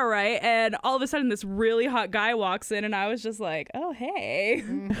bar, right? And all of a sudden, this really hot guy walks in, and I was just like, oh, hey.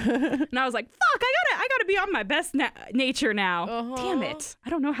 And I was like, fuck, I gotta be on my best nature now. Damn it. I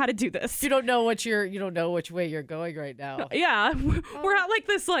don't know how to do this. You don't know which way you're going right now. Yeah, we're at like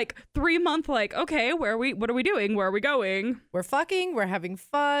this like 3-month month like, okay, what are we doing? Where are we going? We're fucking, we're having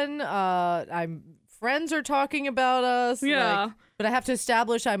fun. Friends are talking about us. Yeah. Like, but I have to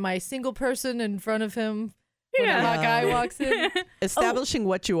establish I'm my single person in front of him when a hot guy walks in. Establishing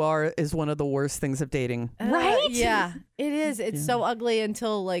what you are is one of the worst things of dating. Right? Yeah, it is. It's so ugly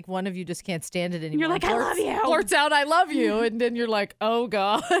until like one of you just can't stand it anymore. You're like, I love you. Blurts out, I love you. And then you're like, oh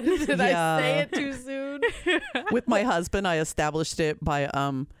God, did I say it too soon? With my husband, I established it by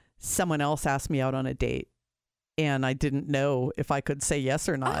someone else asked me out on a date. And I didn't know if I could say yes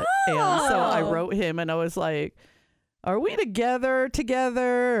or not. And so I wrote him and I was like, are we together?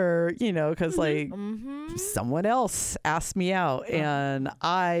 Or, you know, because like someone else asked me out and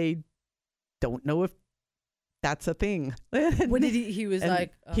I don't know if that's a thing. What did he was And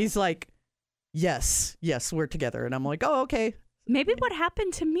like, he's like, yes, we're together. And I'm like, oh, okay. Maybe what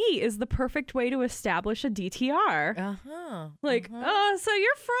happened to me is the perfect way to establish a DTR. Like, oh, so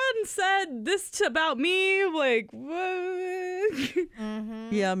your friend said this about me. Like, what?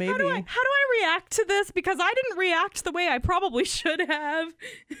 Yeah, maybe. How do I react to this? Because I didn't react the way I probably should have.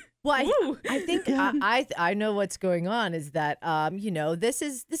 Well, I think I know what's going on is that you know, this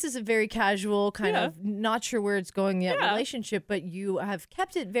is a very casual kind of not sure where it's going yet relationship, but you have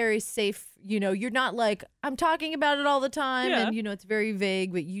kept it very safe. You know, you're not like I'm talking about it all the time, and you know it's very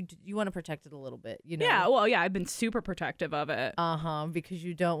vague, but you want to protect it a little bit. You know. Yeah. Well, yeah, I've been super protective of it. Because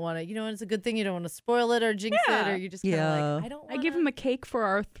you don't want to. You know, it's a good thing you don't want to spoil it or jinx it, or you just kind of like I don't. I give him a cake for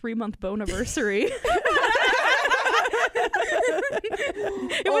our 3-month bone-iversary.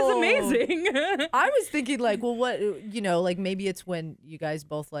 It was amazing. I was thinking like, well, what, you know, like maybe it's when you guys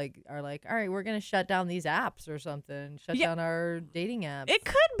both like are like, all right, we're going to shut down these apps or something, shut down our dating apps. It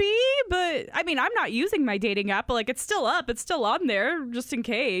could be, but I mean, I'm not using my dating app, but like it's still up. It's still on there just in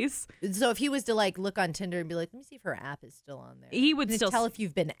case. So if he was to like look on Tinder and be like, let me see if her app is still on there. He would still tell if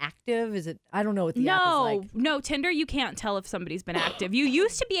you've been active. Is it, I don't know what the app is like. No, Tinder, you can't tell if somebody's been active. You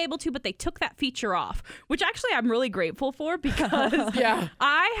used to be able to, but they took that feature off, which actually I'm really grateful for because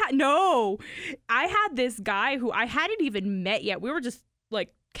I had this guy who I hadn't even met yet. We were just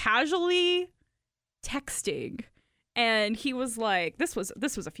like casually texting, and he was like, this was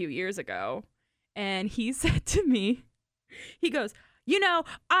a few years ago, and he said to me, he goes, you know,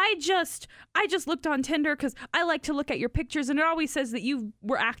 I just looked on Tinder because I like to look at your pictures, and it always says that you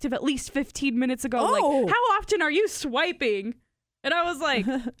were active at least 15 minutes ago. Like, how often are you swiping? And I was like,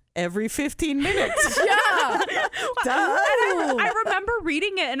 every 15 minutes. Yeah. I remember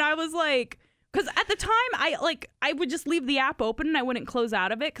reading it and I was like, because at the time I would just leave the app open and I wouldn't close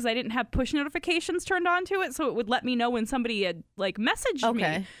out of it because I didn't have push notifications turned on to it. So it would let me know when somebody had like messaged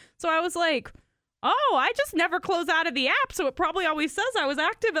me. So I was like, oh, I just never close out of the app. So it probably always says I was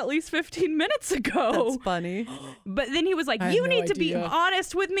active at least 15 minutes ago. That's funny. But then he was like, you need to be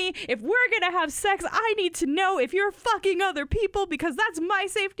honest with me. If we're going to have sex, I need to know if you're fucking other people because that's my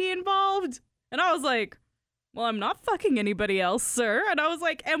safety involved. And I was like, well, I'm not fucking anybody else, sir. And I was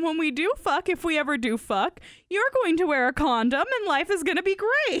like, and when we do fuck, if we ever do fuck, you're going to wear a condom and life is going to be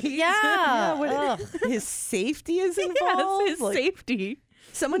great. Yeah. His safety is involved? Yes, his safety.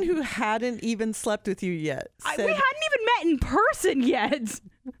 Someone who hadn't even slept with you yet. We hadn't even met in person yet.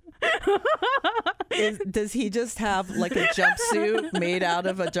 Does he just have like a jumpsuit made out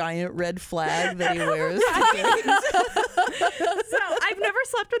of a giant red flag that he wears? So I've never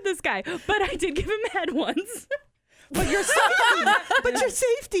slept with this guy, but I did give him head once. But your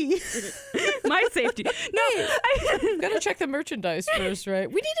safety. My safety. No, Gotta check the merchandise first, right?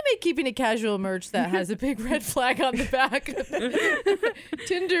 We need to make Keeping It Casual merch that has a big red flag on the back.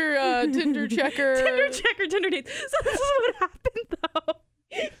 Tinder checker. Tinder dates. So this is what happened though.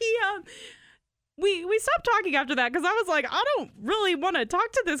 We stopped talking after that because I was like, I don't really want to talk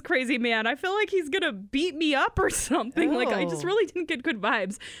to this crazy man. I feel like he's gonna beat me up or something. Like I just really didn't get good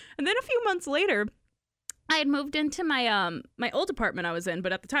vibes. And then a few months later, I had moved into my my old apartment I was in,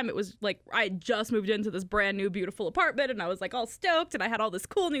 but at the time it was like I had just moved into this brand new beautiful apartment and I was like all stoked and I had all this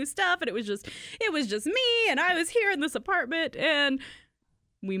cool new stuff and it was just me and I was here in this apartment and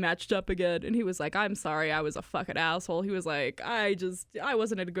we matched up again and he was like, I'm sorry, I was a fucking asshole. He was like, I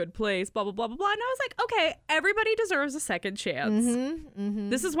wasn't in a good place, blah, blah, blah, blah, blah. And I was like, okay, everybody deserves a second chance.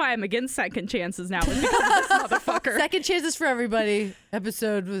 This is why I'm against second chances now, is because of this motherfucker. Second chances for everybody.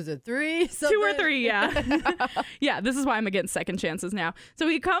 Episode, was it 3? Something? 2 or 3, yeah. Yeah, this is why I'm against second chances now. So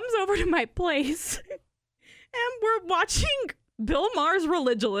he comes over to my place and we're watching Bill Maher's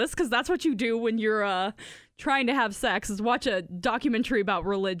Religulous, because that's what you do when you're trying to have sex is watch a documentary about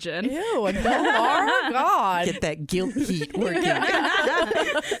religion. Ew, a Bill Maher? God. Get that guilt heat working. The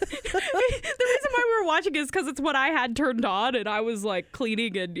reason why we were watching is because it's what I had turned on, and I was like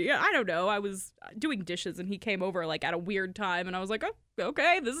cleaning, and I don't know, I was doing dishes, and he came over like at a weird time, and I was like, oh,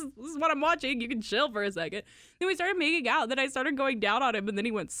 okay, this is what I'm watching. You can chill for a second. Then we started making out. Then I started going down on him, and then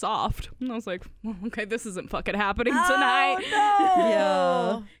he went soft. And I was like, well, okay, this isn't fucking happening tonight. Oh, no.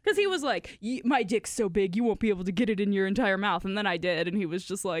 Yeah. Because he was like, my dick's so big, you won't be able to get it in your entire mouth. And then I did, and he was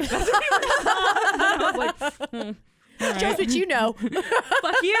just like, that's what he was and I was like, all Shows what you know.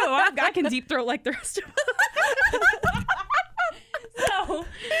 fuck you. I can deep throat like the rest of us. So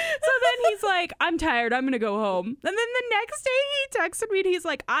then he's like, I'm tired. I'm going to go home. And then the next day he texted me and he's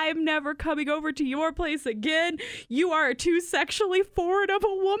like, I'm never coming over to your place again. You are too sexually forward of a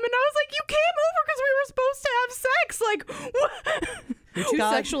woman. I was like, you came over because we were supposed to have sex. Like, what? You're too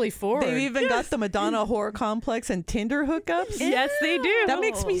sexually forward. They've even got the Madonna horror complex and Tinder hookups. Yes, they do. That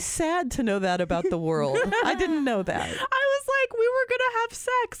makes me sad to know that about the world. I didn't know that. I was like, we were going to have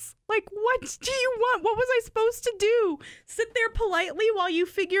sex. Like, what do you want? What was I supposed to do? Sit there politely while you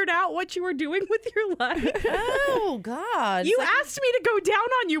figured out what you were doing with your life? Oh, God. You asked me to go down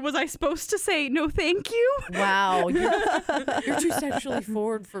on you. Was I supposed to say no thank you? Wow. You're too sexually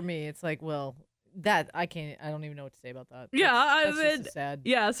forward for me. It's like, well, that I don't even know what to say about that. Yeah, That's just sad.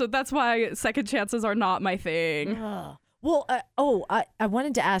 Yeah, so that's why second chances are not my thing. Well, I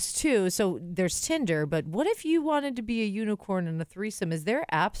wanted to ask too. So there's Tinder, but what if you wanted to be a unicorn in a threesome? Is there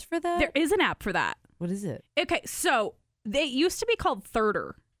apps for that? There is an app for that. What is it? Okay, so they used to be called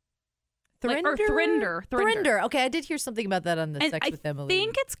Thirder. Thrinder? Thrinder. Okay, I did hear something about that on the And Sex with Emily. I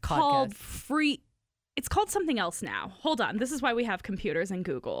think it's podcast. called Free. It's called something else now. Hold on. This is why we have computers and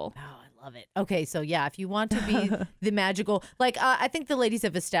Google. Oh, I love it. Okay, so yeah, if you want to be the magical, like I think the ladies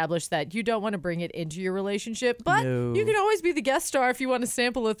have established that you don't want to bring it into your relationship, but No. you can always be the guest star if you want to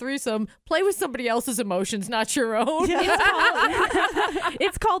sample a threesome. Play with somebody else's emotions, not your own.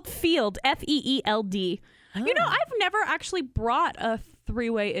 It's called Field, Feeld. Oh. You know, I've never actually brought a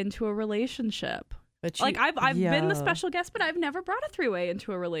three-way into a relationship. But you Like I've been the Yeah. special guest, but I've never brought a three-way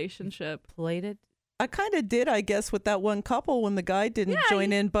into a relationship. played it. I kind of did, I guess, with that one couple when the guy didn't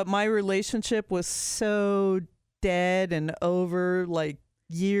join in, but my relationship was so dead and over like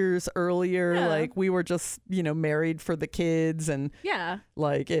years earlier. Yeah. Like we were just, married for the kids and Yeah.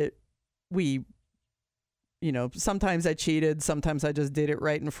 like sometimes I cheated, sometimes I just did it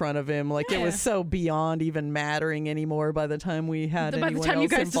right in front of him. Like it Yeah. was so beyond even mattering anymore by the time we had By the anyone time you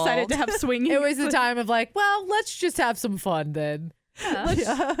else guys involved. decided to have swinging. It was the time of like, well, let's just have some fun then. Let's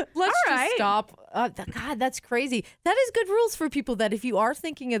All just right. stop. God, that's crazy. That is good rules for people that if you are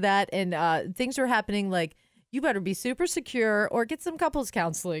thinking of that and things are happening, like you better be super secure or get some couples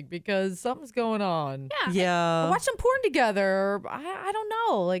counseling because something's going on. Yeah. Or watch some porn together. Or I don't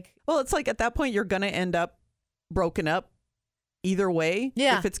know. Like, Well, it's like at that point you're gonna end up broken up either way.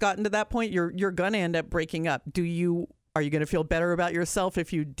 Yeah. If it's gotten to that point, you're gonna end up breaking up. Are you gonna feel better about yourself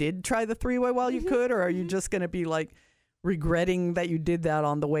if you did try the three-way while you could, or are you just gonna be like regretting that you did that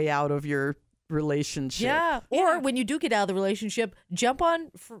on the way out of your relationship? yeah. Or when you do get out of the relationship, jump on,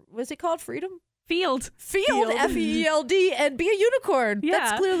 what's it called? Freedom? Field. Field, Feeld, and be a unicorn. Yeah.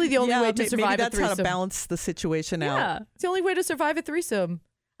 That's clearly the only way to maybe survive that's a threesome. how to balance the situation out. Yeah. It's the only way to survive a threesome.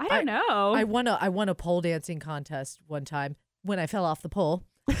 I don't know. I won a pole dancing contest one time when I fell off the pole.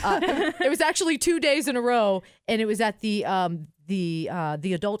 It was actually 2 days in a row, and it was at the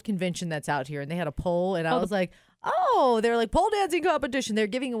adult convention that's out here, and they had a pole, and I was like, oh, they're like pole dancing competition. They're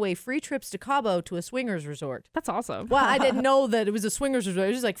giving away free trips to Cabo to a swingers resort. That's awesome. Well, I didn't know that it was a swingers resort. It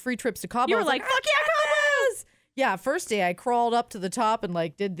was just like free trips to Cabo. You I were was like, fuck yeah, yes! Yeah, first day I crawled up to the top and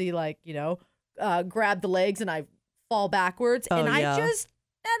like did the grab the legs and I fall backwards and yeah.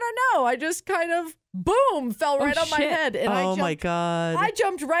 I don't know. I just kind of boom fell right on my shit. head and Oh my God. I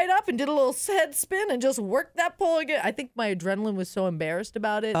jumped right up and did a little head spin and just worked that pole again. I think my adrenaline was so embarrassed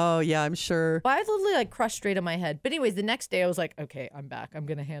about it. Oh yeah, I'm sure. But I literally like crushed straight on my head. But anyways, the next day I was like, okay, I'm back. I'm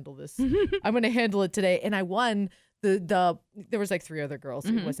gonna handle this. I'm gonna handle it today. And I won there was like 3 other girls.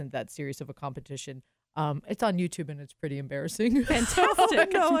 It wasn't that serious of a competition. It's on YouTube and it's pretty embarrassing. Fantastic. It's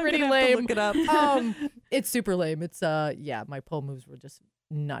pretty I'm gonna have to lame. look it up. It's super lame. It's my pole moves were just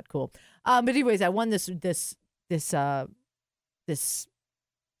not cool. But anyways, I won this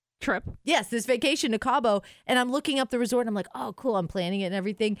Trip. vacation to Cabo, and I'm looking up the resort and I'm like, oh cool, I'm planning it and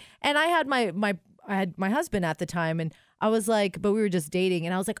everything. And I had my husband at the time and I was like, but we were just dating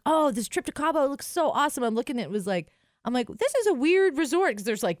and I was like, oh, this trip to Cabo looks so awesome. I'm looking at it I'm like, this is a weird resort because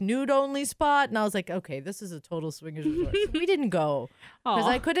there's like nude only spot. And I was like, okay, this is a total swingers resort. So we didn't go because Aw.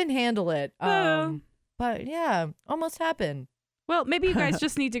 I couldn't handle it. But yeah, almost happened. Well, maybe you guys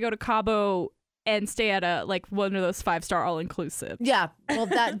just need to go to Cabo and stay at one of those 5-star all-inclusive. Yeah, well,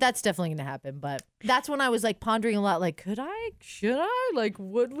 that's definitely going to happen. But that's when I was like pondering a lot, like, should I? Like,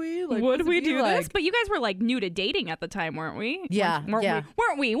 would we? Like, would we do like? this? But you guys were like new to dating at the time, weren't we? Yeah,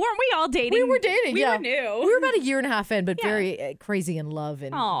 Weren't we all dating? We were dating, We yeah. were new. We were about a year and a half in, but Yeah. very crazy in love,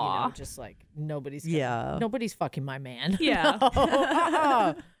 and Aw. just like nobody's fucking my man. Yeah.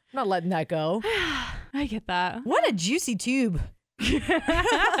 No. I'm not letting that go. I get that. What a juicy tube.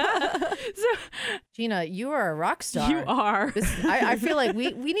 So Gina, you are a rock star. you are. I feel like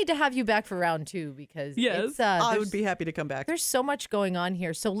we need to have you back for round 2 because Yes. it's, I would be happy to come back. there's so much going on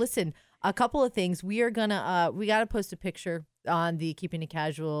here. So listen, a couple of things. We are gonna we gotta post a picture on the Keeping It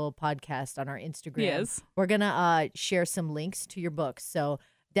Casual podcast on our Instagram. Yes. We're gonna share some links to your books. So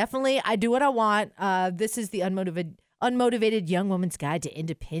definitely, I do what I want. This is the unmotivated young woman's guide to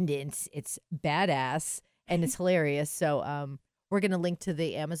independence. It's badass and it's hilarious. So we're gonna link to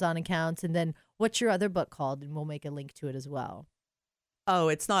the Amazon accounts, and then what's your other book called? And we'll make a link to it as well. Oh,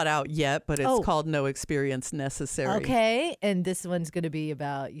 it's not out yet, but it's called No Experience Necessary. Okay, and this one's gonna be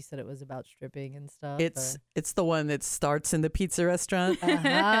about. You said it was about stripping and stuff. It's the one that starts in the pizza restaurant,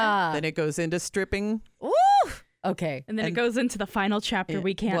 Uh-huh. then it goes into stripping. Ooh. Okay. And then it goes into the final chapter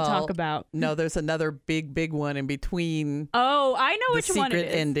we can't talk about. No, there's another big one in between. Oh, I know The which one it secret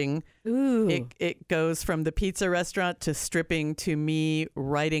is. ending. Ooh. It goes from the pizza restaurant to stripping to me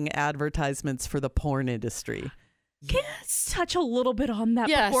writing advertisements for the porn industry. Can you touch a little bit on that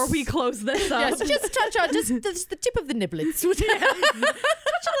Yes. before we close this up? Yes, just touch on just the tip of the niblets. Touch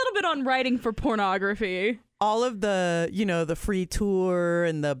a little bit on writing for pornography. All of the, the free tour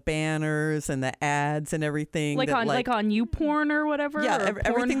and the banners and the ads and everything. Like on YouPorn or whatever? Yeah, or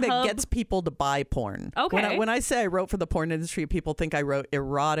everything that Pornhub? gets people to buy porn. Okay. When I say I wrote for the porn industry, people think I wrote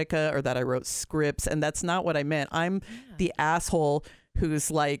erotica or that I wrote scripts, and that's not what I meant. I'm the asshole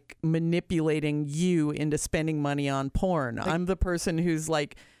who's like manipulating you into spending money on porn. I'm the person who's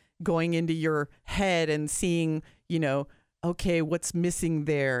like going into your head and seeing, okay, what's missing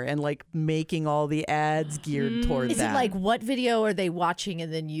there, and like making all the ads geared toward Is that. it like what video are they watching,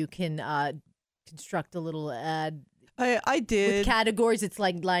 and then you can construct a little ad I did. with categories? It's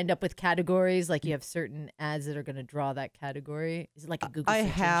like lined up with categories, like you have certain ads that are going to draw that category. Is it like a Google I search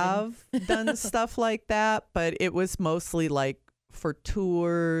engine? have done stuff like that, but it was mostly like for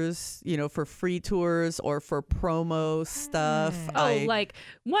tours, for free tours or for promo stuff. Like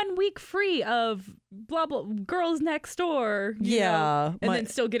 1 week free of blah blah girls next door. you know, and then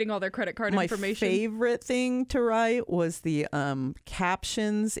still getting all their credit card my information. favorite thing to write was the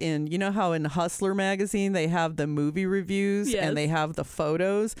captions in, how in Hustler magazine they have the movie reviews Yes. and they have the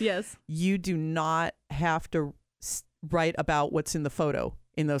photos. Yes. You do not have to write about what's in the photo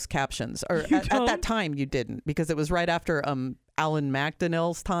in those captions, or at that time you didn't, because it was right after Alan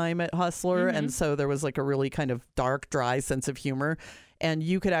McDonnell's time at Hustler, and so there was like a really kind of dark, dry sense of humor, and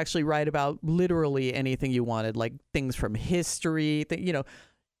you could actually write about literally anything you wanted, like things from history,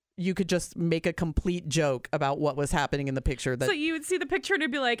 you could just make a complete joke about what was happening in the picture. So you would see the picture and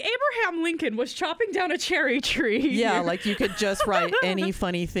it'd be like, Abraham Lincoln was chopping down a cherry tree. Yeah, like you could just write any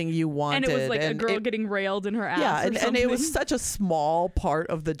funny thing you wanted. And it was like a girl getting railed in her ass. Yeah, or and it was something. such a small part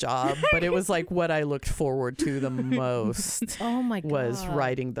of the job, but it was like what I looked forward to the most. Oh my god! Was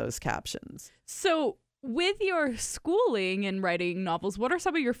writing those captions. So with your schooling and writing novels, what are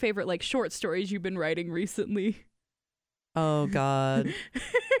some of your favorite like short stories you've been writing recently? Oh God.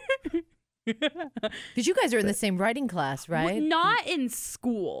 Because you guys are in the same writing class, right? Not in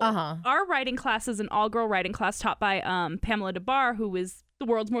school. Uh-huh. Our writing class is an all-girl writing class taught by Pamela DeBar, who is the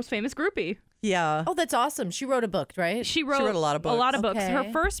world's most famous groupie. Yeah. Oh, that's awesome. She wrote a book, right? She wrote a lot of books. Okay.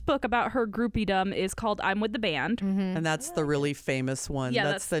 Her first book about her groupiedom is called I'm With the Band. And that's the really famous one. Yeah,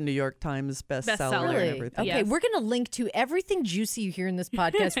 that's the New York Times bestseller Really? and everything. Okay, Yes. we're going to link to everything juicy you hear in this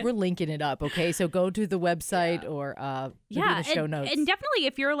podcast. We're linking it up, okay? So go to the website or maybe in the show notes. And definitely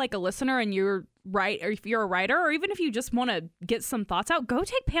if you're like a listener and you're or if you're a writer, or even if you just want to get some thoughts out, go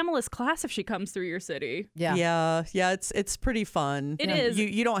take Pamela's class if she comes through your city. Yeah, it's pretty fun. It is.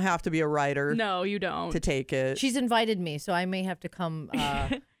 You don't have to be a writer No, you don't. to take it. She's invited me, so I may have to come.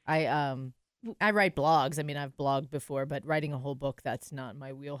 I write blogs. I mean, I've blogged before, but writing a whole book, that's not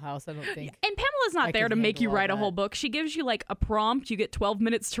my wheelhouse, I don't think. And Pamela's not I there can to make you handle all write a whole that. book. She gives you like a prompt. You get 12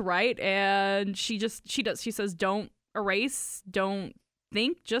 minutes to write, and she says, don't erase, don't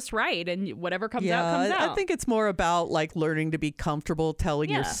think, just write, and whatever comes out comes out. I think it's more about like learning to be comfortable telling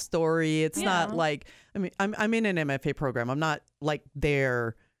your Yeah. story. It's Yeah. not like, I mean, I'm in an MFA program. I'm not like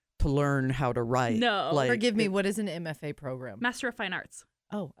there to learn how to write. No. like, Forgive me, what is an MFA program? Master of Fine Arts.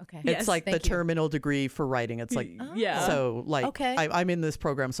 Oh, okay. It's Yes, like the thank you. terminal degree for writing. It's like, Yeah. so like Okay. I'm in this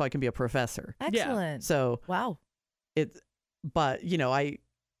program so I can be a professor. Excellent. So Wow. but you know,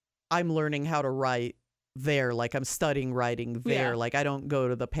 I'm learning how to write there. Like I'm studying writing there. Yeah. Like I don't go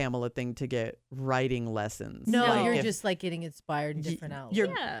to the Pamela thing to get writing lessons. No, Like, you're if just like getting inspired in different outlets.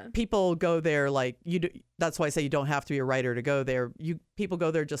 you're- Yeah. people go there like that's why I say you don't have to be a writer to go there. People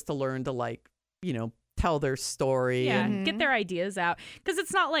go there just to learn to like, you know, tell their story. Yeah, And get their ideas out. Because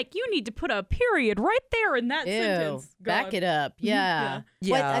it's not like you need to put a period right there in that Ew, sentence. back God. it up. Yeah.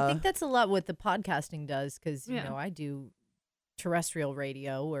 Yeah. Well, I think that's a lot what the podcasting does because, you Yeah. know, I do terrestrial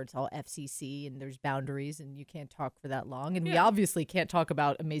radio where it's all FCC and there's boundaries and you can't talk for that long. And we Yeah. obviously can't talk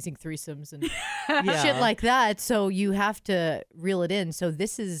about amazing threesomes and Yeah. shit like that. So you have to reel it in. So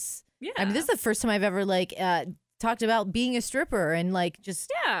this is, Yeah. I mean, this is the first time I've ever like talked about being a stripper and like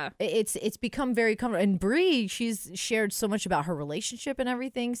just Yeah. it's become very comfortable. And Bree, she's shared so much about her relationship and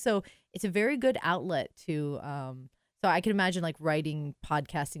everything. So it's a very good outlet to so I can imagine like writing,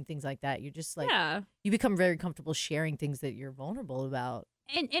 podcasting, things like that. You're just like Yeah. you become very comfortable sharing things that you're vulnerable about.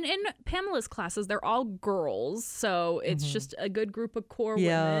 And in Pamela's classes, they're all girls, so it's just a good group of core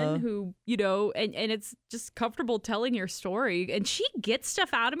women who, you know, and it's just comfortable telling your story. And she gets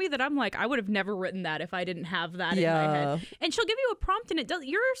stuff out of me that I'm like, I would have never written that if I didn't have that in my head. And she'll give you a prompt, and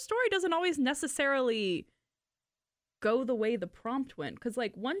your story doesn't always necessarily go the way the prompt went. Because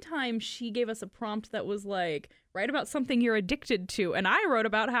like one time she gave us a prompt that was like, write about something you're addicted to, and I wrote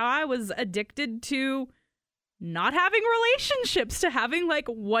about how I was addicted to not having relationships, to having like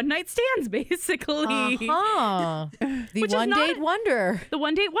one night stands, basically. Uh-huh. The Which is one not- date wonder. The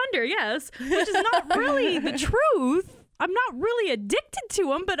one date wonder, yes, which is not really the truth. I'm not really addicted to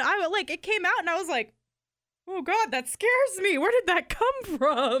them, but I like it came out and I was like, oh God, that scares me. Where did that come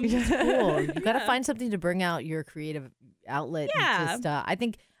from? Cool. You got to find something to bring out your creative outlet. Yeah. And just,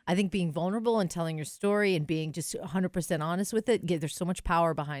 I think being vulnerable and telling your story and being just 100% honest with it, there's so much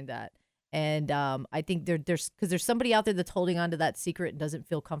power behind that. And I think there's somebody out there that's holding on to that secret and doesn't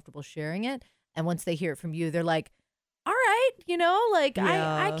feel comfortable sharing it. And once they hear it from you, they're like, all right, you know, like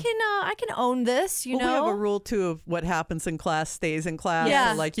I can own this, you know. We have a rule too of what happens in class stays in class.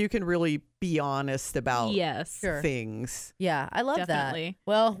 Yeah. So, like you can really be honest about Yes. Sure. things. Yeah, I love Definitely. that.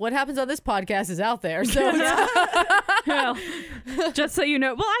 Well, what happens on this podcast is out there. So Well, just so you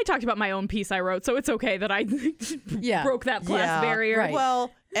know, well, I talked about my own piece I wrote, so it's okay that I Yeah. broke that class Yeah, barrier. right.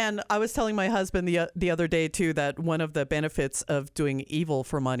 Well, and I was telling my husband the other day too that one of the benefits of doing evil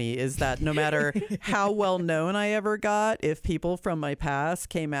for money is that no matter how well known I ever got, if people from my past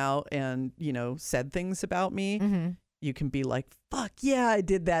came out and, you know, said things about me, you can be like, fuck yeah, I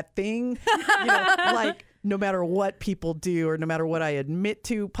did that thing. You know, like no matter what people do or no matter what I admit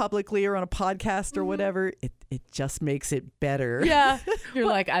to publicly or on a podcast or whatever, it just makes it better. yeah, you're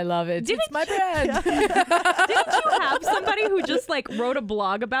like, I love it. It's my brand. Didn't you have somebody who just like wrote a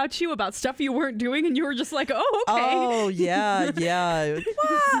blog about you about stuff you weren't doing and you were just like, oh, okay. Oh, yeah.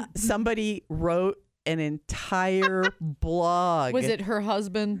 Somebody wrote an entire blog. Was it her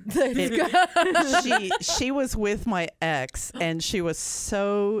husband? She was with my ex and she was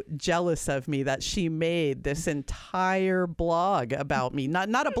so jealous of me that she made this entire blog about me.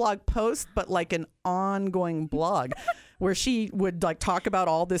 Not a blog post, but like an ongoing blog where she would like talk about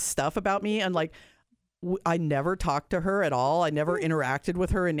all this stuff about me and like I never talked to her at all. I never interacted with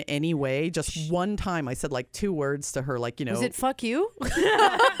her in any way. Just one time I said like 2 words to her, like, you know. Was it fuck you?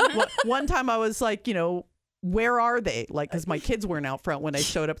 One time I was like, you know, where are they? Like, because my kids weren't out front when I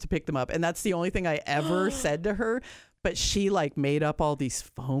showed up to pick them up. And that's the only thing I ever said to her. But she like made up all these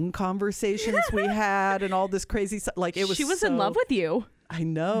phone conversations we had and all this crazy stuff. Like it was She was in love with you. I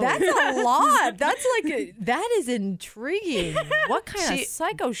know. That's a lot. That's like that is intriguing. What kind of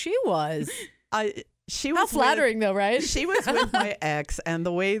psycho she was? She was How flattering though, right? She was with my ex, and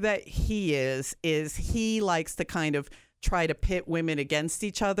the way that he is he likes to kind of try to pit women against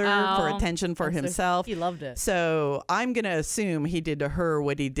each other for attention for himself. He loved it. So I'm going to assume he did to her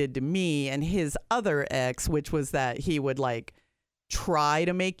what he did to me and his other ex, which was that he would like try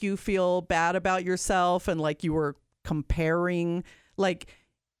to make you feel bad about yourself and like you were comparing. Like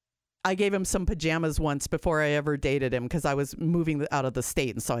I gave him some pajamas once before I ever dated him because I was moving out of the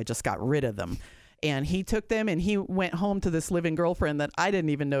state, and so I just got rid of them. And he took them and he went home to this living girlfriend that I didn't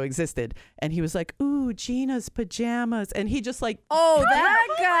even know existed. And he was like, ooh, Gina's pajamas. And he just like, oh, that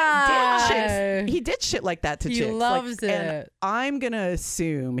guy. He did shit like that to chicks. He loves like, it. And I'm going to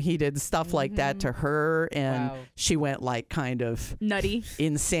assume he did stuff like that to her. And she went like kind of nutty,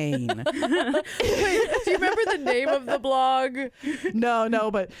 insane. Wait, do you remember the name of the blog? No,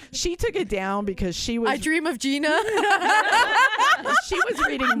 but she took it down because she was. I Dream of Gina. She was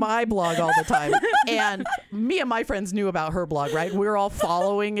reading my blog all the time. And me and my friends knew about her blog, right? We were all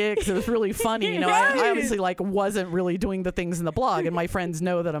following it because it was really funny. You know, I obviously like wasn't really doing the things in the blog, and my friends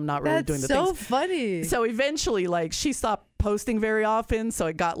know that I'm not really doing the things. That's so funny. So eventually, like, she stopped posting very often, so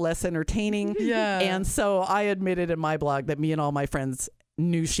it got less entertaining. Yeah. And so I admitted in my blog that me and all my friends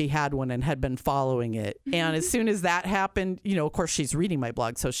knew she had one and had been following it. And as soon as that happened, you know, of course she's reading my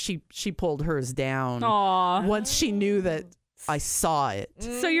blog, so she pulled hers down. Aww. Once she knew that I saw it.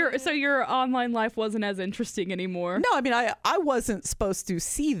 So your online life wasn't as interesting anymore. No, I mean I wasn't supposed to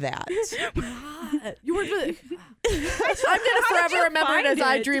see that. You were. I'm gonna forever remember it as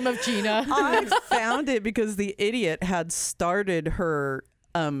I Dream of Gina. I found it because the idiot had started her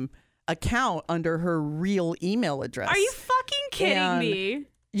account under her real email address. Are you fucking kidding me?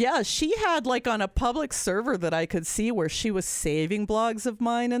 Yeah, she had like on a public server that I could see where she was saving blogs of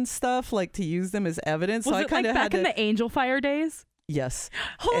mine and stuff, like to use them as evidence. Was so I it kind like of back in the Angel Fire days? Yes.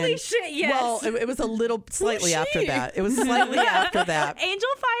 Holy And- shit, yes. Well, it was a little slightly after she? that. It was slightly after that. Angel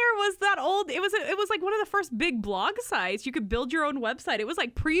Fire was that old. It was like one of the first big blog sites. You could build your own website. It was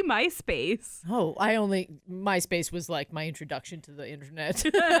like pre-MySpace. Oh, MySpace was like my introduction to the internet.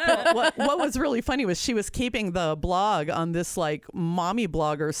 What was really funny was she was keeping the blog on this like mommy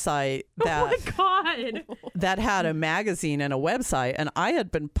blogger site that Oh my god. that had a magazine and a website, and I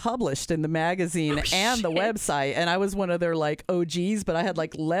had been published in the magazine and the website, and I was one of their like OGs, but I had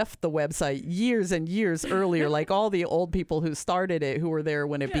like left the website years and years earlier. Like all the old people who started it, who were there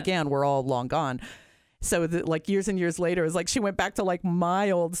when it began, were all long gone. So like years and years later, it's like she went back to like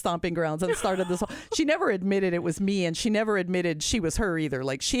my old stomping grounds and started this. She never admitted it was me, and she never admitted she was her either.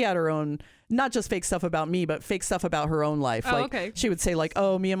 Like she had her own, not just fake stuff about me, but fake stuff about her own life. Oh, like okay. she would say like,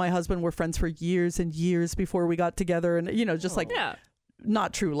 oh, me and my husband were friends for years and years before we got together. And, you know, just like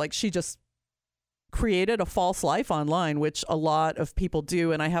not true. Like she just created a false life online, which a lot of people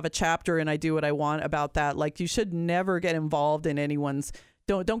do. And I have a chapter and I do what I want about that. Like you should never get involved in anyone's,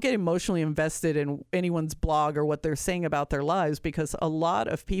 don't get emotionally invested in anyone's blog or what they're saying about their lives, because a lot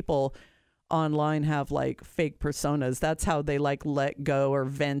of people online have like fake personas. That's how they like let go or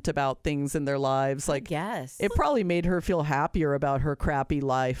vent about things in their lives. Like, yes, it probably made her feel happier about her crappy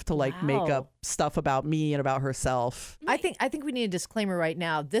life to like make up stuff about me and about herself. I think we need a disclaimer right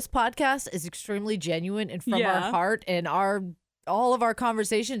now. This podcast is extremely genuine and from our heart, and all of our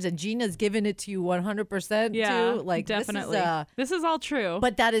conversations, and Gina's given it to you 100% too. Like definitely. This is all true.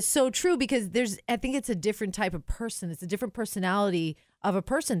 But that is so true, because I think it's a different type of person. It's a different personality of a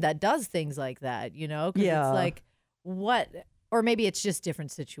person that does things like that, you know? 'Cause it's like, what, or maybe it's just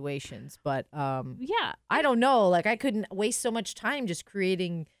different situations, but I don't know. Like I couldn't waste so much time just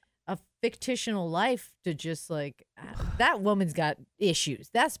creating a fictional life to just like, that woman's got issues.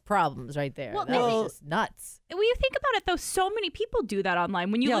 That's problems right there. Well, That's just nuts. When you think about it, though, so many people do that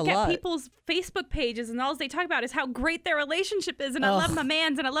online. When you look a at lot. people's Facebook pages and all they talk about is how great their relationship is, and I love my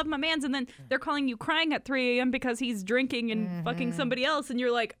mans, and I love my mans, and then they're calling you crying at 3 a.m. because he's drinking and fucking somebody else, and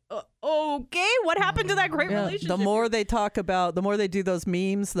you're like, okay, what happened to that great relationship? The more they talk about, the more they do those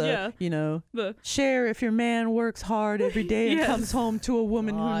memes, you know, share if your man works hard every day and comes home to a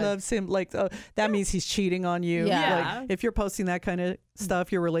woman who loves him. Like, that means he's cheating on you. Yeah. Like, if you're posting that kind of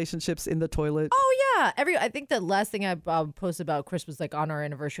stuff, your relationship's in the toilet. Oh yeah, I think the last thing I posted about Chris was like on our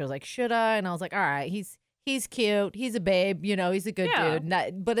anniversary. I was like, should I? And I was like, all right, he's cute, he's a babe, you know, he's a good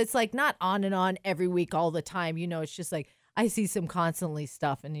dude. But it's like not on and on every week all the time, you know. It's just like I see some constantly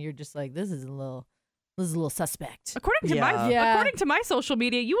stuff, and you're just like, this is a little suspect. According to my social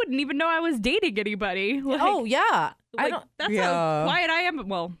media, you wouldn't even know I was dating anybody. Like, oh yeah, like, I don't. That's how quiet I am.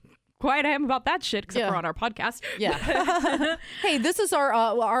 Well, quiet I am about that shit, except for on our podcast. Yeah. Hey, this is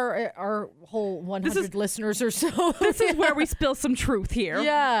our whole 100 listeners or so. This is where we spill some truth here.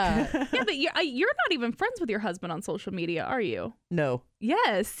 Yeah. Yeah, but you're not even friends with your husband on social media, are you? No.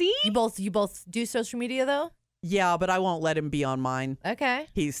 Yeah. See, You both do social media though? Yeah, but I won't let him be on mine. Okay.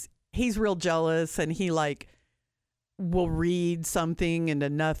 He's real jealous, and he like will read something into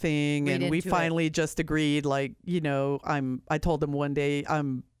nothing. Read and we into finally just agreed, like, you know, I told him one day,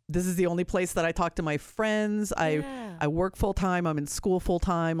 this is the only place that I talk to my friends. I I work full time. I'm in school full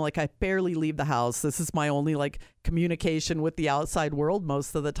time. Like I barely leave the house. This is my only like communication with the outside world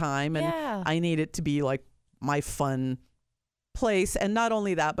most of the time. And I need it to be like my fun place. And not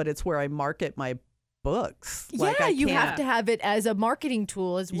only that, but it's where I market my books. Like you have to have it as a marketing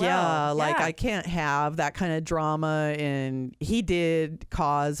tool as well. Like I can't have that kind of drama. And he did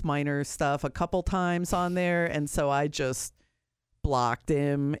cause minor stuff a couple times on there. And so I just blocked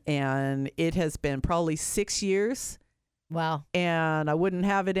him. And it has been probably 6 years. Wow. And I wouldn't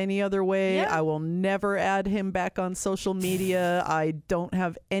have it any other way. Yeah. I will never add him back on social media. I don't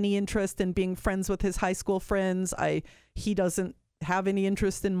have any interest in being friends with his high school friends. He doesn't have any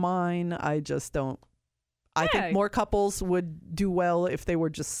interest in mine. I just don't. I think more couples would do well if they were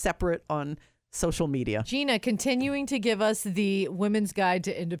just separate on social media. Gina, continuing to give us the Women's Guide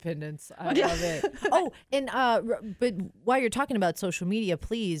to Independence. I love it. Oh, and but while you're talking about social media,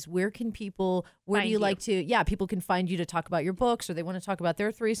 please, where do you like to? People can find you to talk about your books, or they want to talk about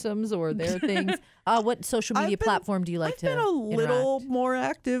their threesomes or their things. What social media platform do you like to? I've been a little more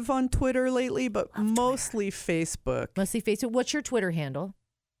active on Twitter lately, but mostly Facebook. Mostly Facebook. What's your Twitter handle?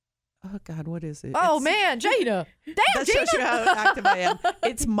 Oh God, what is it? Oh man, Gina! Damn, that Gina! shows you how active I am.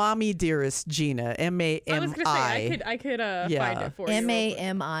 It's Mommy Dearest Gina. M-A-M-I. I was gonna say I could find it for you.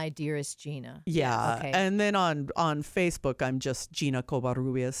 M-A-M-I Dearest Gina. Yeah. Okay. And then on Facebook, I'm just Gina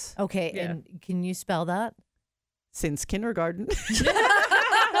Covarrubias. Okay, and can you spell that? Since kindergarten. Gina.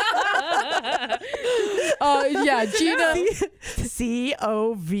 Covarrubias.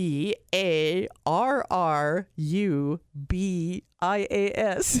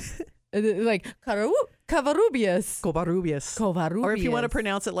 Like Covarrubias. Covarrubias. Or if you want to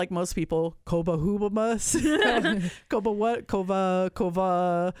pronounce it like most people, Covahubamas. Cova what?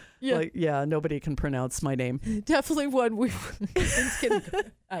 Cova. Yeah. Nobody can pronounce my name. Definitely one we.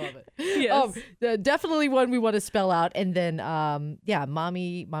 I love it. Yes. Definitely one we want to spell out, and then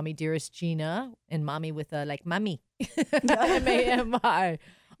mommy Dearest Gina, and mommy with like mommy. M-A-M-I.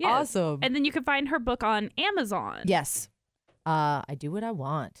 Yes. Awesome. And then you can find her book on Amazon. Yes. I do what I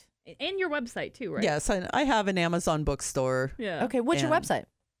want. And your website too, right? Yes, I have an Amazon bookstore. Yeah. Okay, what's your website?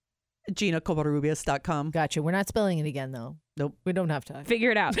 GinaCovarrubias.com. Gotcha. We're not spelling it again, though. Nope. We don't have time.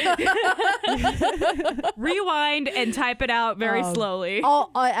 Figure it out. Rewind and type it out very slowly.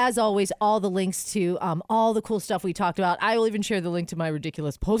 As always, all the links to all the cool stuff we talked about. I will even share the link to my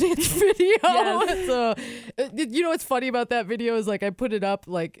ridiculous pole dance video. Yes. So, you know what's funny about that video is like I put it up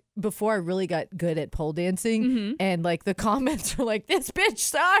like before I really got good at pole dancing, and like the comments are like, "This bitch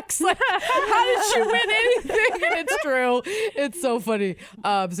sucks. Like, how did she win anything?" And it's true. It's so funny.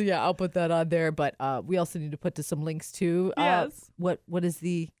 So yeah, I'll put that on there. But we also need to put to some links too. Yes. What is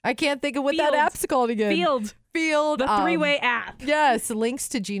the? I can't think of what that app's called again. Field. The three-way app. Yes, links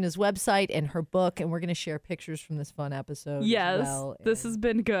to Gina's website and her book, and we're going to share pictures from this fun episode. Yes, as well. This has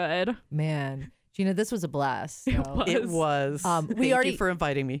been good. Man, Gina, this was a blast. So. It was. Thank you for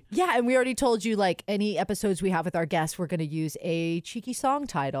inviting me. Yeah, and we already told you like any episodes we have with our guests, we're going to use a cheeky song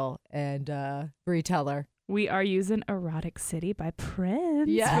title, and Bree, tell her. We are using Erotic City by Prince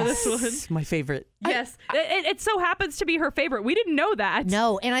for this one. It's my favorite. Yes. It so happens to be her favorite. We didn't know that.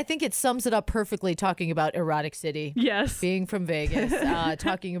 No, and I think it sums it up perfectly talking about Erotic City. Yes. Being from Vegas,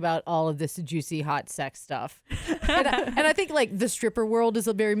 talking about all of this juicy, hot sex stuff. And I think like the stripper world is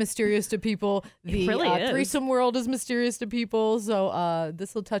very mysterious to people. The really is. Threesome world is mysterious to people. So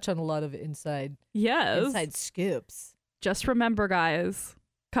this will touch on a lot of inside scoops. Just remember, guys,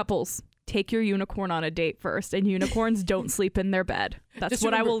 couples, take your unicorn on a date first, and unicorns don't sleep in their bed. That's just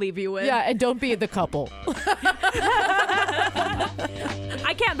what I will leave you with. Yeah, and don't be the couple.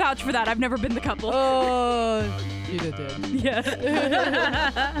 I can't vouch for that. I've never been the couple. Oh, Gina did.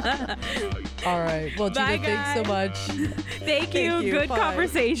 Yeah. All right. Well, Gina, thanks so much. Thank you. Good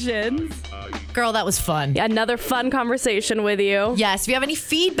conversations. Girl, that was fun. Another fun conversation with you. Yes. If you have any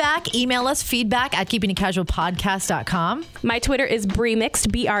feedback, email us feedback@keepingitcasualpodcast.com. My Twitter is Breemixed,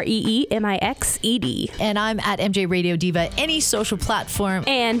 BREEMIXED. And I'm at MJ Radio Diva, any social platform.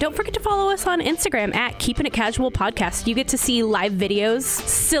 And don't forget to follow us on Instagram at Keeping It Casual Podcast. You get to see live videos,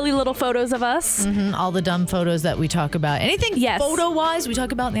 silly little photos of us. All the dumb photos that we talk about. Anything photo-wise we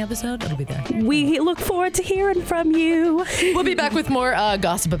talk about in the episode, it'll be there. We look forward to hearing from you. We'll be back with more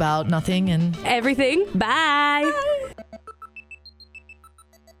gossip about nothing and everything. Bye.